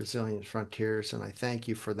Workshop for Resilient Frontiers, and I thank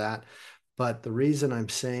you for that. But the reason I'm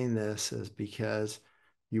saying this is because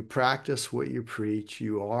you practice what you preach.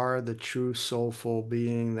 You are the true soulful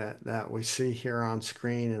being that we see here on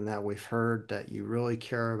screen and that we've heard, that you really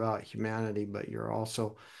care about humanity, but you're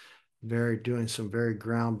also doing some very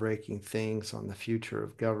groundbreaking things on the future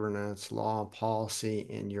of governance, law, and policy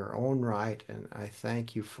in your own right. And I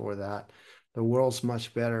thank you for that. The world's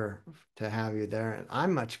much better to have you there. And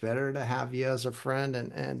I'm much better to have you as a friend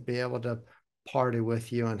and be able to party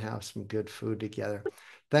with you and have some good food together.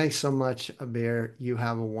 Thanks so much, Abir. You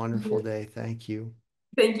have a wonderful day. Thank you.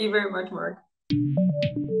 Thank you very much, Marc.